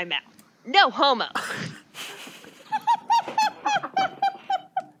in my mouth. No homo.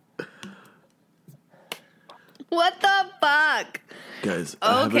 What the fuck? Guys,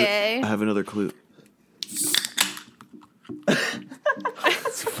 Okay. I have another clue.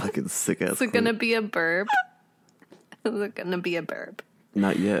 It's a fucking sick ass. Is it gonna be a burp? Is it gonna be a burp?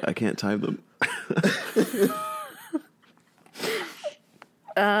 Not yet. I can't time them.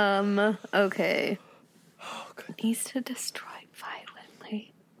 Okay. Needs to destroy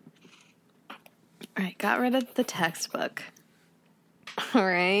violently. Alright, got rid of the textbook.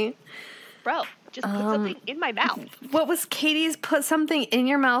 Alright. Bro, just put something in my mouth. What was Katie's put something in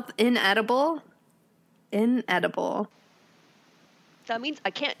your mouth inedible? Inedible. That means I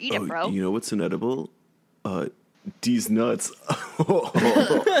can't eat it, bro. You know what's inedible? These nuts.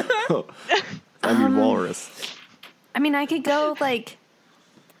 I mean, walrus. I mean, I could go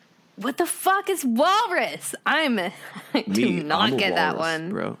what the fuck is walrus? I do not I'm a get that walrus, one.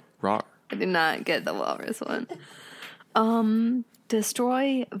 bro. Raw. I did not get the walrus one.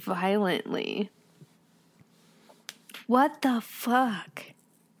 Destroy violently. What the fuck?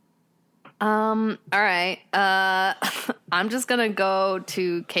 All right. I'm just gonna go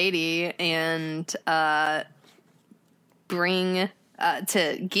to Katie and bring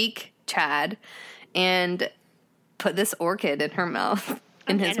to Geek Chad and put this orchid in her mouth.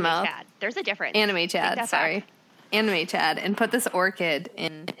 In his Anime mouth. Chad. There's a difference. Anime Take Chad, that sorry. back. Anime Chad, and put this orchid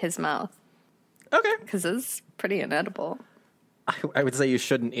in his mouth. Okay. Because it's pretty inedible. I would say you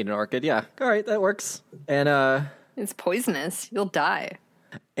shouldn't eat an orchid. Yeah. All right, that works. And It's poisonous. You'll die.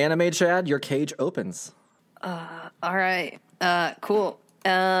 Anime Chad, your cage opens. All right. Cool.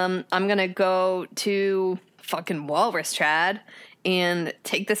 I'm gonna go to fucking Walrus Chad and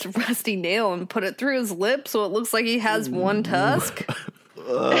take this rusty nail and put it through his lip so it looks like he has one tusk.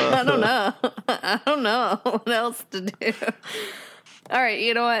 I don't know. I don't know what else to do. All right,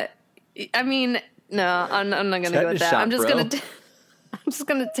 you know what? I mean, no, I'm not gonna go with that. Shot, I'm just bro. I'm just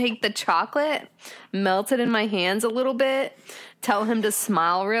gonna take the chocolate, melt it in my hands a little bit, tell him to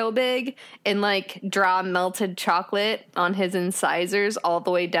smile real big, and draw melted chocolate on his incisors all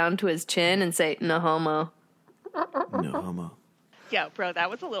the way down to his chin and say, "No homo." No homo. Yo, bro, that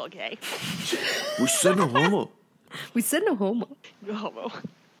was a little gay. We said no homo. We said no homo. No homo.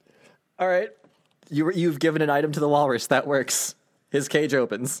 All right. You've given an item to the walrus. That works. His cage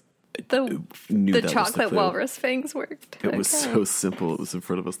opens. The Knew that was the chocolate clue. walrus fangs worked. It was Okay. so simple. It was in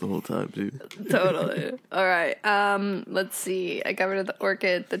front of us the whole time, dude. Totally. All right. Let's see. I got rid of the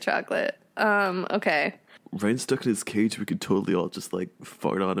orchid, the chocolate. Okay. Ryan's stuck in his cage. We could totally all just like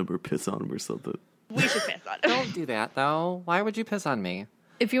fart on him or piss on him or something. We should piss on him. Don't do that, though. Why would you piss on me?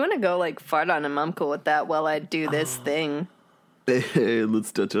 If you want to go like fart on him, I'm cool with that while I do this thing. Hey,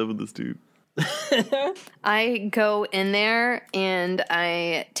 let's touch up with this dude. I go in there and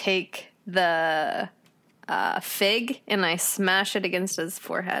I take the fig and I smash it against his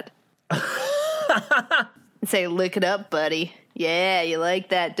forehead. And say, "Lick it up, buddy. Yeah, you like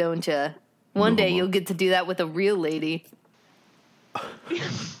that, don't you? One day you'll get to do that with a real lady."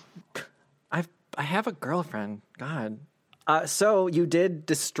 I have a girlfriend. God. So you did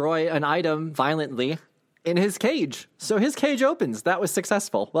destroy an item violently in his cage. So his cage opens. That was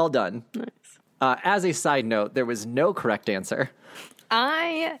successful. Well done. Nice. As a side note, there was no correct answer.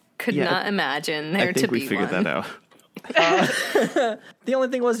 I could Yeah, not imagine there I to think be we figured one. that out. The only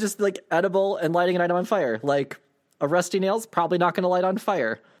thing was just like edible and lighting an item on fire. Like a rusty nail's probably not going to light on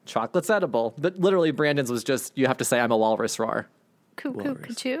fire. Chocolate's edible. But literally Brandon's was just, you have to say I'm a walrus roar. Cuckoo,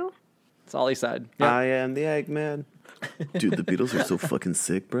 cuckoo. That's all he said. Yeah. I am the Eggman. Dude, the Beatles are so fucking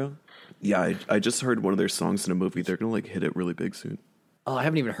sick, bro. Yeah, I just heard one of their songs in a movie. They're gonna like hit it really big soon. Oh, I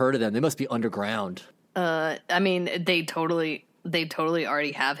haven't even heard of them. They must be underground. I mean, they totally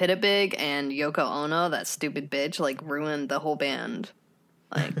already have hit it big, and Yoko Ono, that stupid bitch, like ruined the whole band,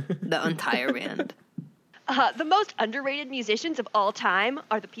 like the entire band. The most underrated musicians of all time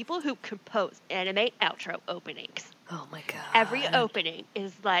are the people who compose anime outro openings. Oh my god! Every opening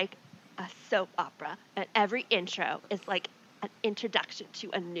is like a soap opera, and every intro is like an introduction to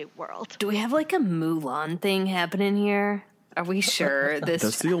a new world. Do we have like a Mulan thing happening here? Are we sure this?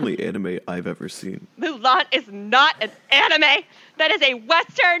 That's the only anime I've ever seen. Mulan is not an anime. That is a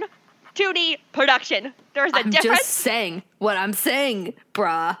Western 2D production. There's a I'm difference. just saying. What I'm saying,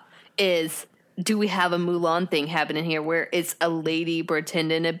 brah, is do we have a Mulan thing happening here where it's a lady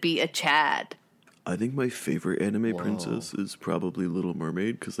pretending to be a Chad? I think my favorite anime princess is probably Little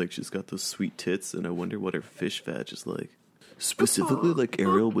Mermaid because like she's got those sweet tits, and I wonder what her fish vag is like. Specifically, like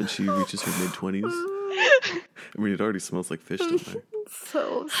Ariel when she reaches her mid-20s. I mean, it already smells like fish down there.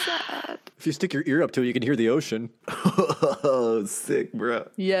 So sad. If you stick your ear up to it, you can hear the ocean. Oh, sick, bro.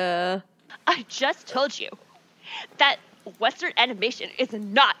 Yeah. I just told you that Western animation is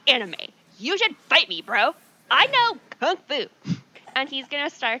not anime. You should fight me, bro. I know Kung Fu. And he's going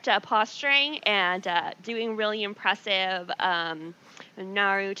to start posturing and doing really impressive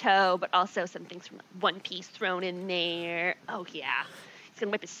Naruto, but also some things from One Piece thrown in there. Oh, yeah. He's going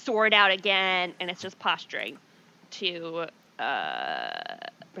to whip his sword out again, and it's just posturing to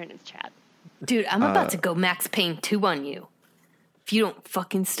Brandon's Chad. Dude, I'm about to go Max Payne 2 on you. If you don't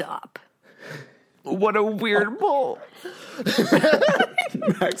fucking stop. What a weird bull.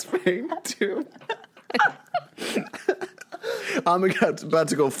 Max Payne 2. I'm about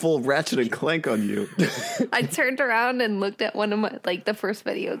to go full Ratchet and Clank on you. I turned around and looked at one of my, like, the first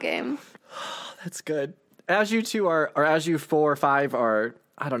video game. That's good. As you two are, or as you 4 or 5 are,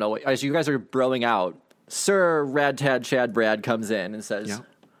 I don't know, as you guys are broing out, Sir Rad Tad Chad Brad comes in and says, Yeah.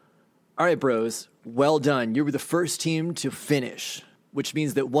 All right, bros, well done. You were the first team to finish, which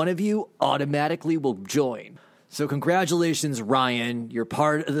means that one of you automatically will join. So congratulations, Ryan. You're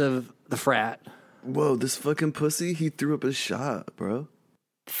part of the frat. Whoa, this fucking pussy, he threw up a shot, bro.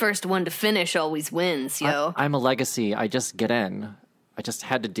 First one to finish always wins, yo. I'm a legacy. I just get in. I just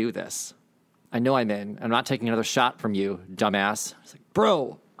had to do this. I know I'm in. I'm not taking another shot from you, dumbass. It's like,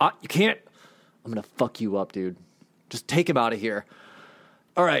 bro, you can't. I'm going to fuck you up, dude. Just take him out of here.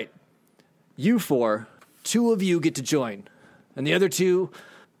 All right. You 4, 2 of you get to join. And the other 2,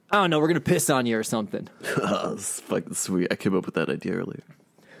 I don't know, we're going to piss on you or something. That's fucking sweet. I came up with that idea earlier.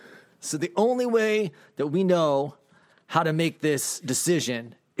 So the only way that we know how to make this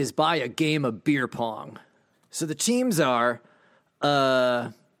decision is by a game of beer pong. So the teams are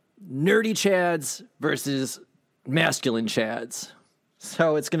nerdy Chads versus masculine Chads.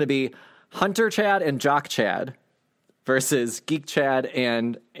 So it's going to be Hunter Chad and Jock Chad versus Geek Chad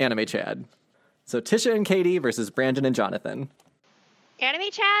and Anime Chad. So Tisha and Katie versus Brandon and Jonathan.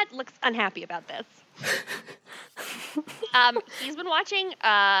 Anime Chad looks unhappy about this. He's been watching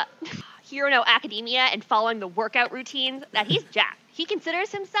Hero No Academia and following the workout routines that he's jacked. He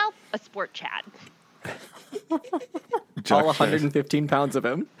considers himself a sport Chad. All 115 pounds of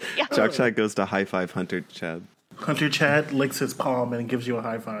him. Yeah. Jock Chad goes to high five Hunter Chad. Hunter Chad licks his palm and gives you a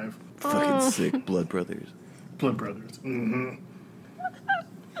high five. Fucking sick. Blood brothers. Blood brothers. Mm-hmm.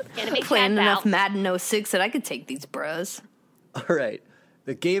 Anime Playing Chad enough Val. Madden 06 that I could take these bros. All right.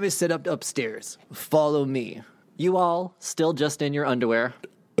 The game is set up upstairs. Follow me. You all still just in your underwear.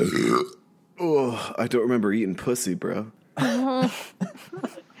 Oh, I don't remember eating pussy, bro.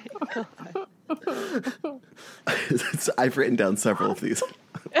 I've written down several of these.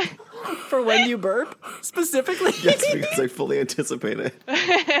 For when you burp, specifically? Yes, because I fully anticipate it.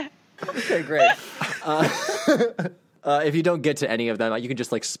 Okay, great. If you don't get to any of them, you can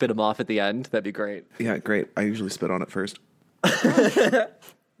just like spit them off at the end. That'd be great. Yeah, great. I usually spit on it first.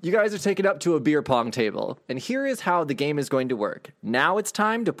 You guys are taken up to a beer pong table, and here is how the game is going to work. Now it's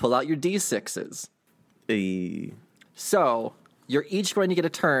time to pull out your D6s. Hey. So, you're each going to get a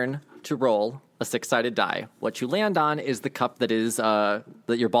turn to roll a 6-sided die. What you land on is the cup that is that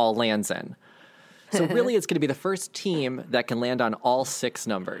your ball lands in. So really, it's going to be the first team that can land on all 6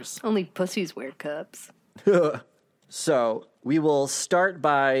 numbers. Only pussies wear cups. So we will start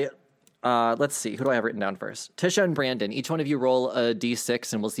by, let's see, who do I have written down first? Tisha and Brandon, each one of you roll a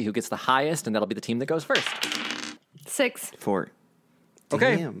d6, and we'll see who gets the highest, and that'll be the team that goes first. 6. 4.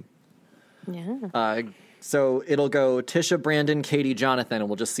 Okay. Damn. Yeah. So it'll go Tisha, Brandon, Katie, Jonathan, and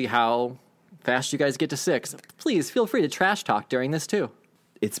we'll just see how fast you guys get to 6. Please feel free to trash talk during this too.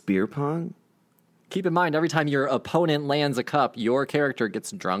 It's beer pong? Keep in mind, every time your opponent lands a cup, your character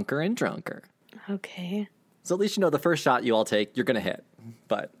gets drunker and drunker. Okay. So at least you know the first shot you all take, you're going to hit.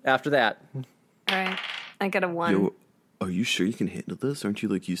 But after that, All right. I got a 1. Yo, are you sure you can handle this? Aren't you,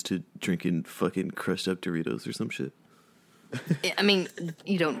 like, used to drinking fucking crushed up Doritos or some shit? I mean,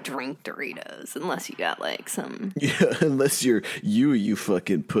 you don't drink Doritos unless you got like some. Yeah, unless you're you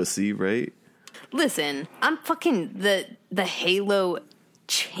fucking pussy, right? Listen, I'm fucking the Halo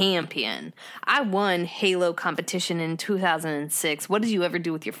champion. I won Halo competition in 2006. What did you ever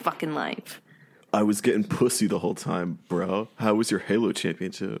do with your fucking life? I was getting pussy the whole time, bro. How was your Halo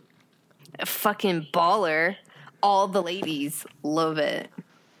championship? A fucking baller. All the ladies love it.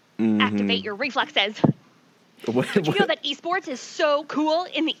 Activate your reflexes. What, Did you know that esports is so cool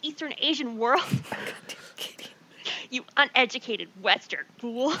in the Eastern Asian world? You uneducated Western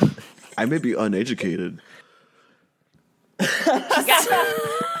fool. I may be uneducated.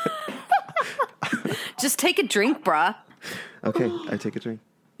 Just take a drink, brah. Okay, I take a drink.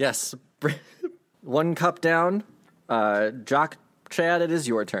 yes, 1 cup down. Jock Chad, it is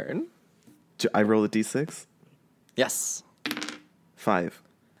your turn. I roll a d6? Yes. 5.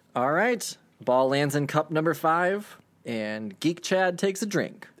 All right. Ball lands in cup number 5, and Geek Chad takes a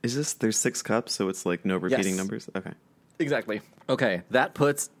drink. Is this, there's 6 cups, so it's like no repeating Yes. numbers? Okay. Exactly. Okay, that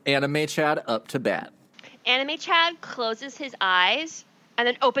puts Anime Chad up to bat. Anime Chad closes his eyes and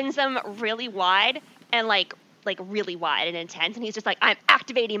then opens them really wide and like really wide and intense, and he's just like, I'm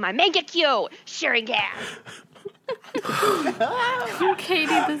activating my Mangekyo Sharingan. Katie,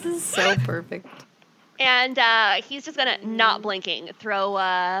 this is so perfect. And he's just gonna, not blinking, throw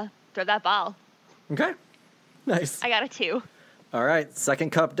that ball. Okay. Nice. I got a 2. All right, second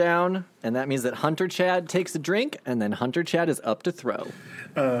cup down, and that means that Hunter Chad takes a drink, and then Hunter Chad is up to throw.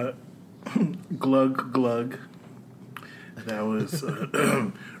 Glug glug. That was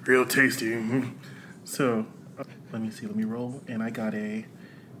real tasty. So let me see. Let me roll, and I got a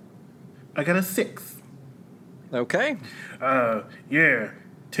 6. Okay. Yeah,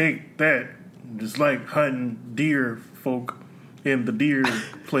 take that. Just like hunting deer folk in the deer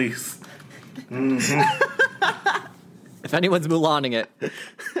place. If anyone's Mulaning it,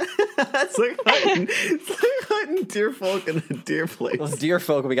 It's like hunting deer folk in a deer place. those deer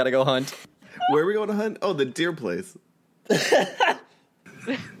folk we gotta go hunt. Where are we going to hunt? Oh, the deer place. I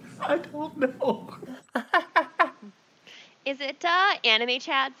don't know. Is it Anime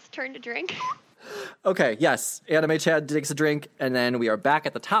Chad's turn to drink? Okay, yes. Anime Chad takes a drink, and then we are back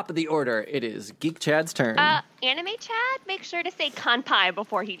at the top of the order. It is Geek Chad's turn. Anime Chad, make sure to say kanpai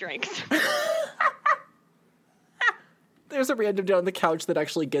before he drinks. There's a random dude on the couch that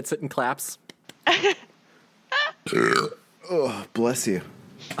actually gets it and claps. Oh, bless you.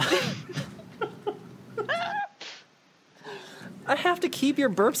 I have to keep your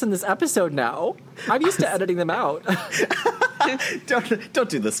burps in this episode now. I'm used to editing them out. Don't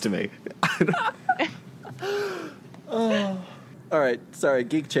do this to me. All right, sorry,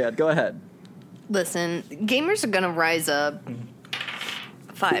 Geek Chad, go ahead. Listen, gamers are gonna rise up.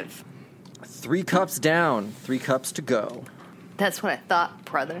 5. 3 cups down, 3 cups to go. That's what I thought,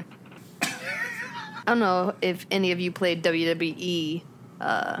 brother. I don't know if any of you played WWE,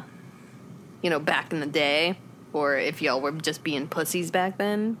 back in the day, or if y'all were just being pussies back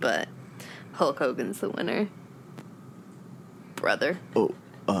then, but Hulk Hogan's the winner. Brother. Oh,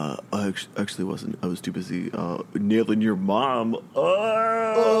 I actually wasn't. I was too busy nailing your mom.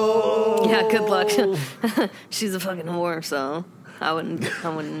 Oh. Yeah, good luck. She's a fucking whore, so I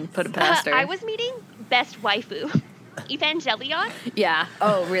wouldn't put it past her. I was meeting best waifu, Evangelion. Yeah.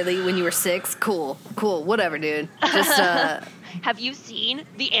 Oh, really? When you were 6? Cool. Whatever, dude. Just Have you seen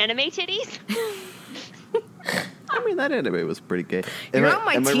the anime titties? I mean, that anime was pretty gay. you're on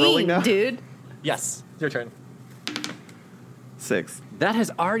my team, dude. Yes, your turn. 6. That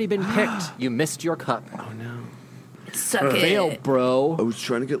has already been picked. You missed your cup. Oh no. Suck it. Fail, bro. I was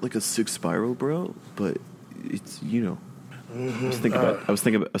trying to get like a 6 spiral, bro, but it's I was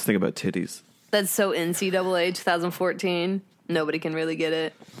thinking about titties. That's so NCAA 2014. Nobody can really get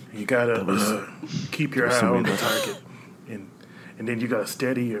it. You gotta keep your eye on the target, and then you gotta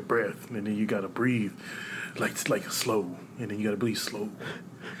steady your breath, and then you gotta breathe like slow, and then you gotta breathe slow.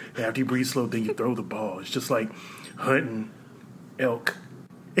 And after you breathe slow, then you throw the ball. It's just like hunting elk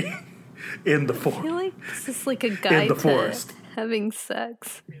in the I feel forest. like this is like a guide the to forest. having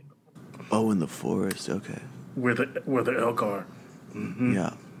sex. Oh, in the forest. Okay. Where the elk are.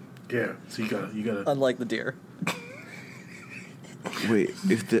 Yeah. Yeah. So you gotta. Unlike the deer. Wait,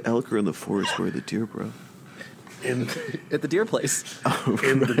 if the elk are in the forest, where are the deer, bro? In At the deer place.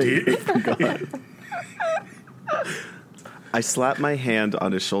 the deer. I slap my hand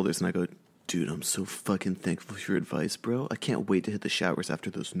on his shoulders and I go, dude, I'm so fucking thankful for your advice, bro. I can't wait to hit the showers after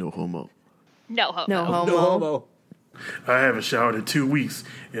those no homo. No homo. No homo. No homo. I haven't showered in 2 weeks.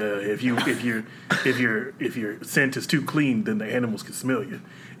 If your scent is too clean, then the animals can smell you,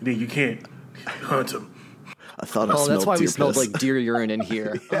 and then you can't hunt them. I thought I Oh, smelled that's why we deer smelled piss. like deer urine in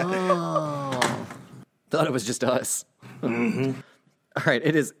here. Oh. Thought it was just us. All right,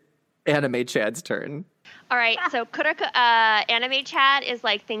 it is Anime Chad's turn. All right, so Kuroko, Anime Chad is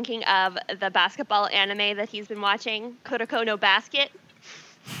like thinking of the basketball anime that he's been watching, Kuroko no Basket.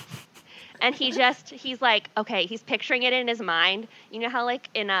 And he's like, okay, he's picturing it in his mind. You know how like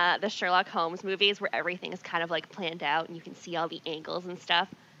in the Sherlock Holmes movies where everything is kind of like planned out and you can see all the angles and stuff?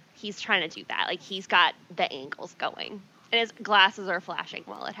 He's trying to do that. Like he's got the angles going. And his glasses are flashing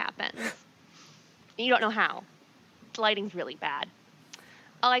while it happens. And you don't know how. The lighting's really bad.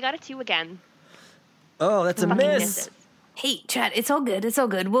 Oh, I got a 2 again. Oh, that's a Fucking miss. misses. Hey, Chad, it's all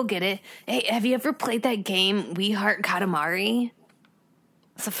good. We'll get it. Hey, have you ever played that game, We Heart Katamari?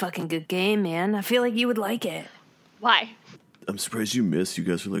 It's a fucking good game, man. I feel like you would like it. Why? I'm surprised you missed. You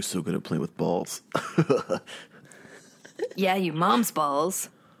guys are like so good at playing with balls. Yeah, your mom's balls.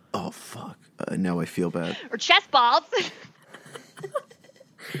 Oh, fuck. Now I feel bad. Or chest balls.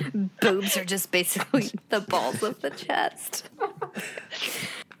 Boobs are just basically the balls of the chest.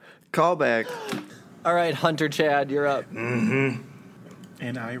 Call back. All right, Hunter Chad, you're up. And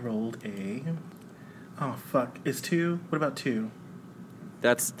I rolled a. Oh fuck! It's 2. What about 2?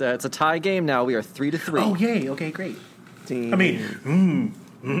 That's a tie game now. We are 3-3. Oh yay! Okay, great. I mean,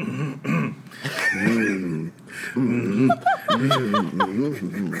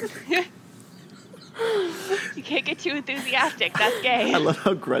 You can't get too enthusiastic. That's gay. I love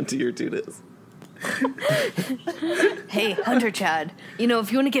how grunty your dude is. Hey, Hunter Chad, you know,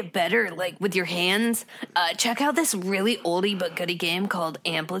 if you want to get better, like, with your hands, check out this really oldie but goodie game called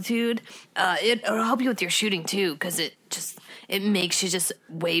Amplitude. It'll help you with your shooting, too, because it makes you just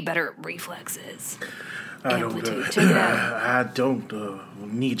way better at reflexes. Amplitude, check it out. I don't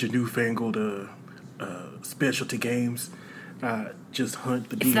need your newfangled specialty games. Just hunt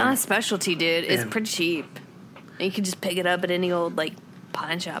the It's demon. not a specialty, dude. It's And- pretty cheap. And you can just pick it up at any old, like,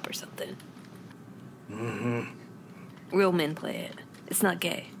 pawn shop or something. Real men play it. It's not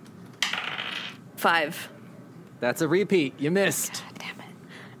gay. 5. That's a repeat. You missed. Damn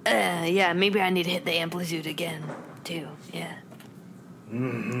it. Yeah, maybe I need to hit the amplitude again, too. Yeah.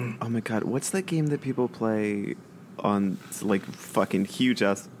 Oh my god, what's that game that people play on like fucking huge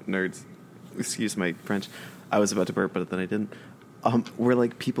ass nerds? Excuse my French. I was about to burp, but then I didn't. Where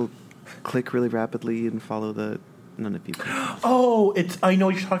like people click really rapidly and follow the. None of people. Oh, I know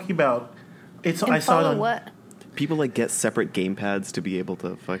what you're talking about. I saw it follow on what? People like get separate game pads to be able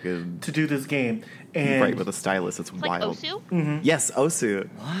to fucking to do this game, and write with a stylus. It's Like wild. Osu? Yes, Osu.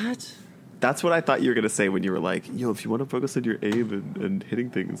 What? That's what I thought you were gonna say when you were like, "Yo, if you want to focus on your aim and hitting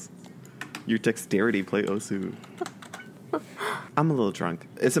things, your dexterity, play Osu." I'm a little drunk.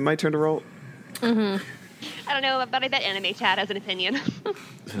 Is it my turn to roll? I don't know, but I bet Anime Chat has an opinion.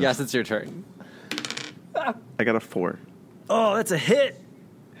 Yes, it's your turn. I got a 4. Oh, that's a hit.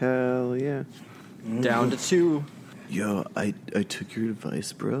 Hell yeah. Down to 2. Yo, I took your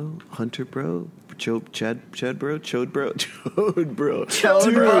advice, bro. Hunter, bro. Chad, bro. Chode, bro. Chode, bro. Chode,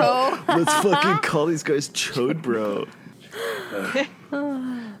 Dude, bro. Let's fucking call these guys Chode, bro.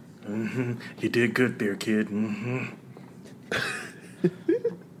 You did good there, kid.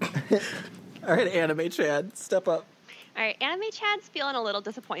 All right, Anime Chad, step up. All right, Anime Chad's feeling a little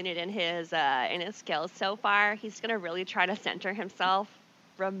disappointed in his skills so far. He's gonna really try to center himself.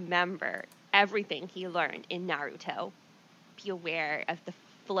 Remember everything he learned in Naruto. Be aware of the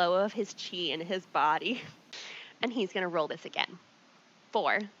flow of his chi in his body, and he's gonna roll this again.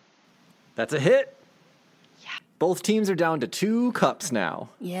 4. That's a hit. Yeah. Both teams are down to 2 cups now.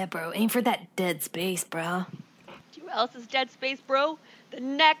 Yeah, bro. Aim for that dead space, bro. Who else is dead space, bro? The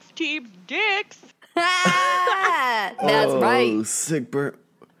next team's dicks. That's Oh, right. sick burn.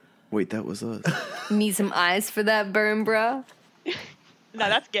 Wait, that was us. Need some eyes for that burn, bro? No,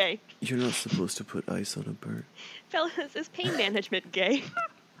 that's gay. You're not supposed to put ice on a burn. Fellas, is pain management gay?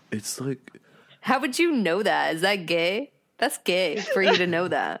 It's like, How would you know that? Is that gay? That's gay for you to know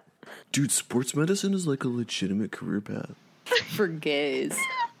that. dude, sports medicine is like a legitimate career path. For gays.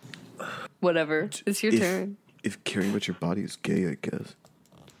 Whatever. It's your turn. If caring about your body is gay, I guess.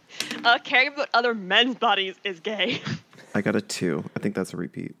 Caring about other men's bodies is gay. I got a 2. I think that's a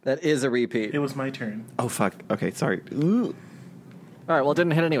repeat. That is a repeat. It was my turn. Oh, fuck. Okay, sorry. Ooh. All right, well, it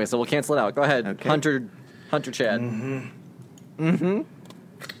didn't hit anyway, so we'll cancel it out. Go ahead, Okay. Hunter Chad.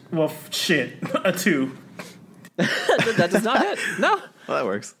 Well, shit. A 2. That does not hit. No. Well, that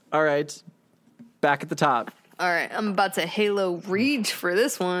works. All right, back at the top. All right, I'm about to Halo reach for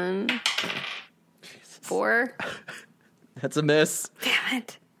this one. 4. That's a miss. Damn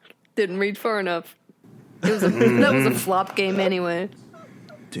it. Didn't reach far enough. That was a flop game anyway.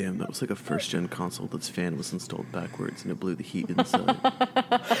 Damn, that was like a first-gen console that's fan was installed backwards and it blew the heat inside.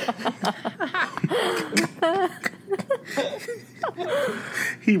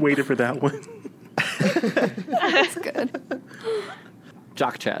 He waited for that one. That's good.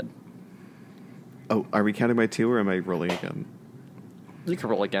 Jock Chad. Oh, are we counting by 2 or am I rolling again? You can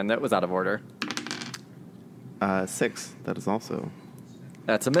roll again. That was out of order. 6. That is also.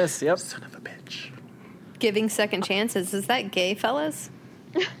 That's a miss. Yep. Son of a bitch. Giving second chances. Is that gay, fellas?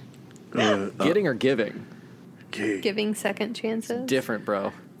 Getting or giving? Gay. Giving second chances? Different,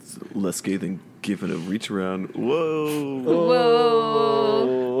 bro. It's less gay than giving a reach around. Whoa.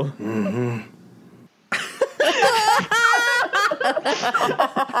 Whoa.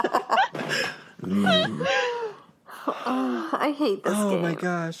 I hate this game. Oh my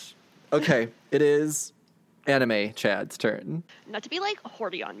gosh. Okay, it is Anime Chad's turn. Not to be like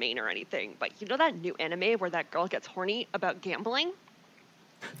horny on Maine or anything, but you know that new anime where that girl gets horny about gambling?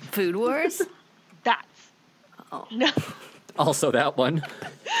 Food Wars? That's. Oh. No. Also that one.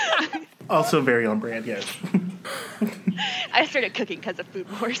 Also very on brand, yes. I started cooking because of Food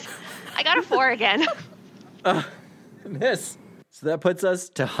Wars. I got a 4 again. Miss. So that puts us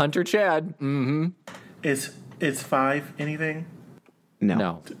to Hunter Chad. Mm-hmm. Is 5 anything?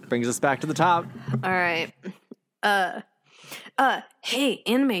 No. Brings us back to the top. All right. Hey,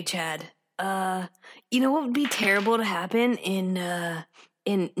 Anime Chad. You know what would be terrible to happen in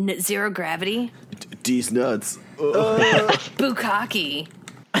Zero Gravity? D's nuts. Bukkake.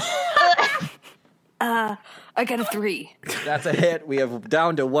 I got a 3. That's a hit. We have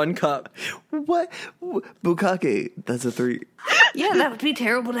down to 1 cup. What? Bukkake. That's a 3. Yeah, that would be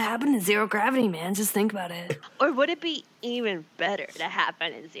terrible to happen in Zero Gravity, man. Just think about it. Or would it be even better to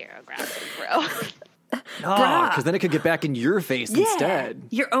happen in Zero Gravity, bro? No, because then it could get back in your face instead.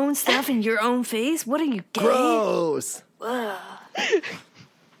 Your own stuff in your own face? What are you, gay? Gross.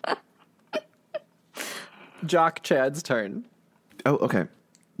 Jock Chad's turn. Oh, okay.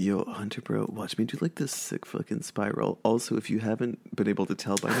 Yo, Hunter, bro, watch me do like this sick fucking spiral. Also, if you haven't been able to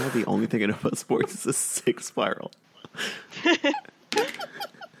tell by now, the only thing I know about sports is a sick spiral.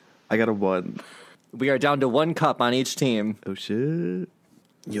 I got a 1. We are down to 1 cup on each team. Oh, shit.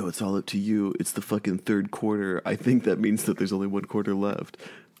 Yo, it's all up to you. It's the fucking 3rd quarter. I think that means that there's only 1 quarter left.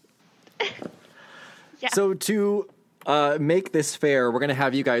 Yeah. So to make this fair, we're going to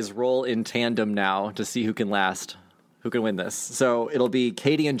have you guys roll in tandem now to see who can last, who can win this. So it'll be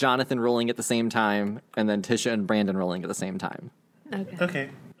Katie and Jonathan rolling at the same time, and then Tisha and Brandon rolling at the same time. Okay.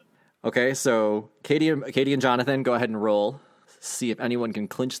 Okay, so Katie and Jonathan, go ahead and roll. See if anyone can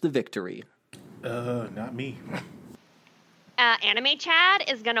clinch the victory. Not me. Anime Chad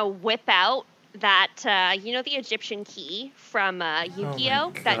is gonna whip out that, you know, the Egyptian key from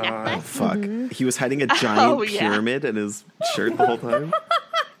Yu-Gi-Oh, that God. Oh, necklace? fuck. He was hiding a giant yeah. pyramid in his shirt the whole time?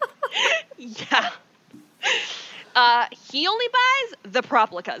 Yeah. He only buys the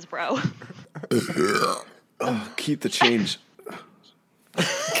Proplicas, bro. Oh, keep the change.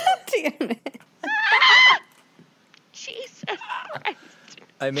 Damn it. Jesus Christ.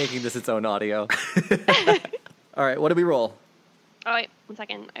 I'm making this its own audio. All right, what do we roll? Oh, wait, 1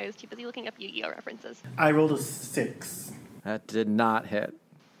 second. I was too busy looking up Yu-Gi-Oh references. I rolled a 6. That did not hit.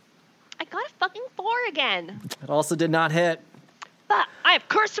 I got a fucking 4 again. It also did not hit. But I have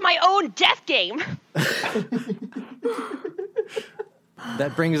cursed my own death game.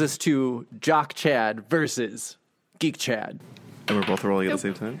 That brings us to Jock Chad versus Geek Chad. And we're both rolling at the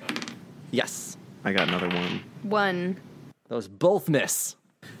same time? Yes. I got another one. 1. Those both miss.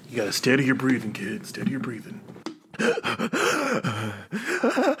 You gotta steady your breathing, kid. Steady your breathing.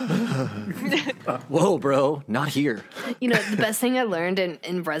 Whoa, bro. Not here. You know, the best thing I learned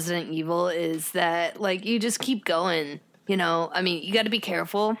in Resident Evil is that, like, you just keep going. You know, I mean, you got to be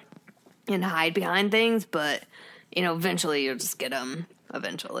careful and hide behind things, but, you know, eventually you'll just get them.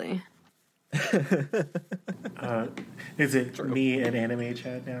 Eventually. Is it me and Anime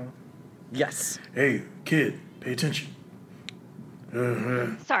Chad now? Yes. Hey, kid, pay attention.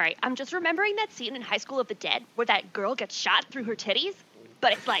 Sorry, I'm just remembering that scene in High School of the Dead where that girl gets shot through her titties,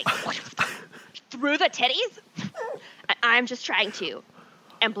 but it's like through the titties. I'm just trying to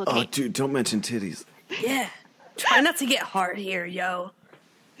implicate. Oh, dude, don't mention titties. Yeah. Try not to get hard here, yo.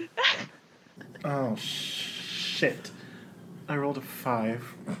 Oh, shit. I rolled a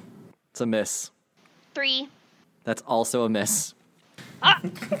 5. It's a miss. 3. That's also a miss.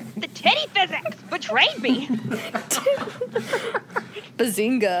 The titty physics betrayed me.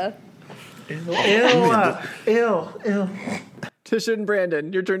 Bazinga. Ew. Tisha and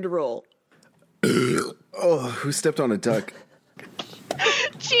Brandon, your turn to roll. Oh, who stepped on a duck?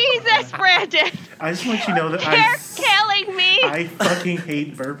 Jesus, Brandon. I just want you to know that You're killing me. I fucking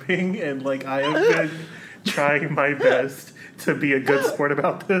hate burping, and, like, I have been trying my best to be a good sport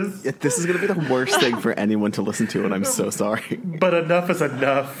about this. Yeah, this is going to be the worst thing for anyone to listen to, and I'm so sorry. But enough is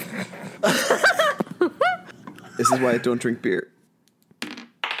enough. This is why I don't drink beer.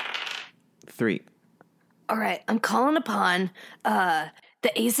 3. All right, I'm calling upon the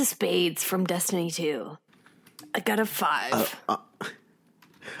Ace of Spades from Destiny 2. I got a 5.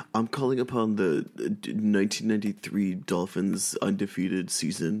 I'm calling upon the 1993 Dolphins undefeated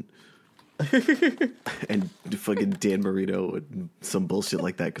season. And fucking Dan Marino and some bullshit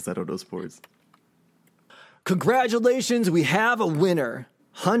like that because I don't know sports. Congratulations, we have a winner.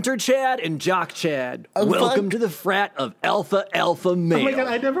 Hunter Chad and Jock Chad. Welcome to the frat of Alpha Male. Oh my god,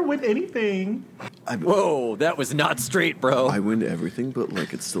 I never win anything. Whoa, that was not straight, bro. I win everything, but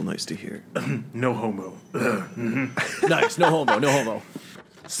like it's still nice to hear. No homo. Nice, no homo.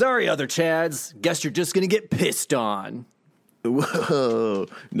 Sorry, other Chads. Guess you're just gonna get pissed on. Whoa,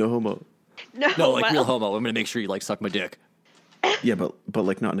 no homo. No, like real homo. I'm gonna make sure you like suck my dick. Yeah, but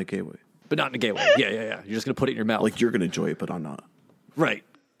like not in a gay way. But not in a gay way. Yeah. You're just gonna put it in your mouth. Like you're gonna enjoy it, but I'm not. Right.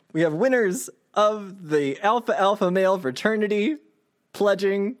 We have winners of the Alpha Male fraternity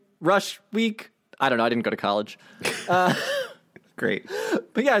pledging rush week. I don't know. I didn't go to college. Great.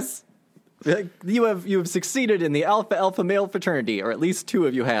 But yes, you have succeeded in the Alpha Male fraternity, or at least 2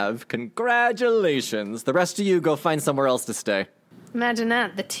 of you have. Congratulations. The rest of you go find somewhere else to stay. Imagine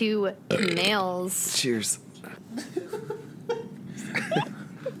that, the 2 males. Cheers.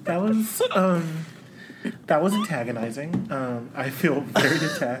 That was antagonizing. I feel very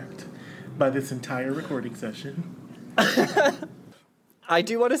attacked by this entire recording session. I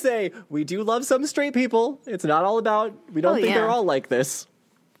do want to say, we do love some straight people. It's not all about, we don't think they're all like this.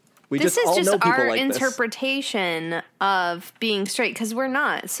 This is all just know people our like interpretation of being straight, because we're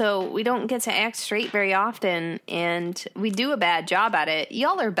not. So we don't get to act straight very often, and we do a bad job at it.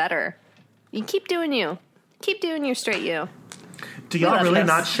 Y'all are better. You keep doing you. Keep doing your straight you. Do y'all really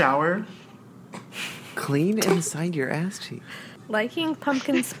not shower? Clean inside your ass cheek. Liking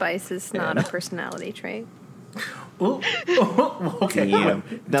pumpkin spice is not a personality trait. Ooh. Okay. Yeah.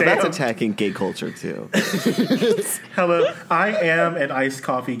 Now that's Damn. attacking gay culture too. Hello, I am an iced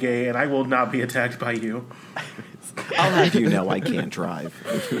coffee gay, and I will not be attacked by you. I'll have you know I can't drive.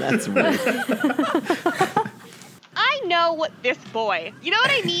 That's rude. I know this boy. You know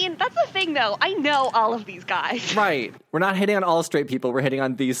what I mean? That's the thing, though. I know all of these guys. Right. We're not hitting on all straight people. We're hitting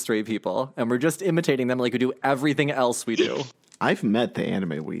on these straight people. And we're just imitating them like we do everything else we do. I've met the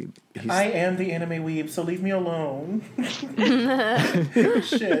anime weeb. I am the anime weeb, so leave me alone.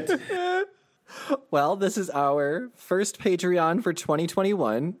 Shit. Well, this is our first Patreon for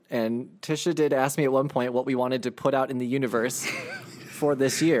 2021. And Tisha did ask me at one point what we wanted to put out in the universe for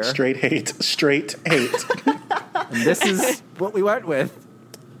this year. Straight hate. And this is what we went with.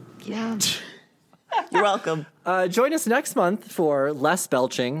 Yeah. You're welcome. Join us next month for less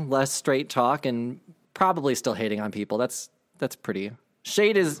belching, less straight talk, and probably still hating on people. That's pretty.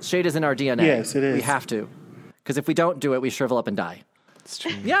 Shade is in our DNA. Yes, it is. We have to. Because if we don't do it, we shrivel up and die. It's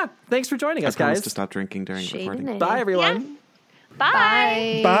true. Yeah, thanks for joining us, I promise guys. to stop drinking during Shade recording. in it. Bye, everyone. Yes.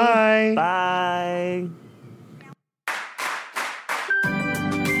 Bye. Bye. Bye.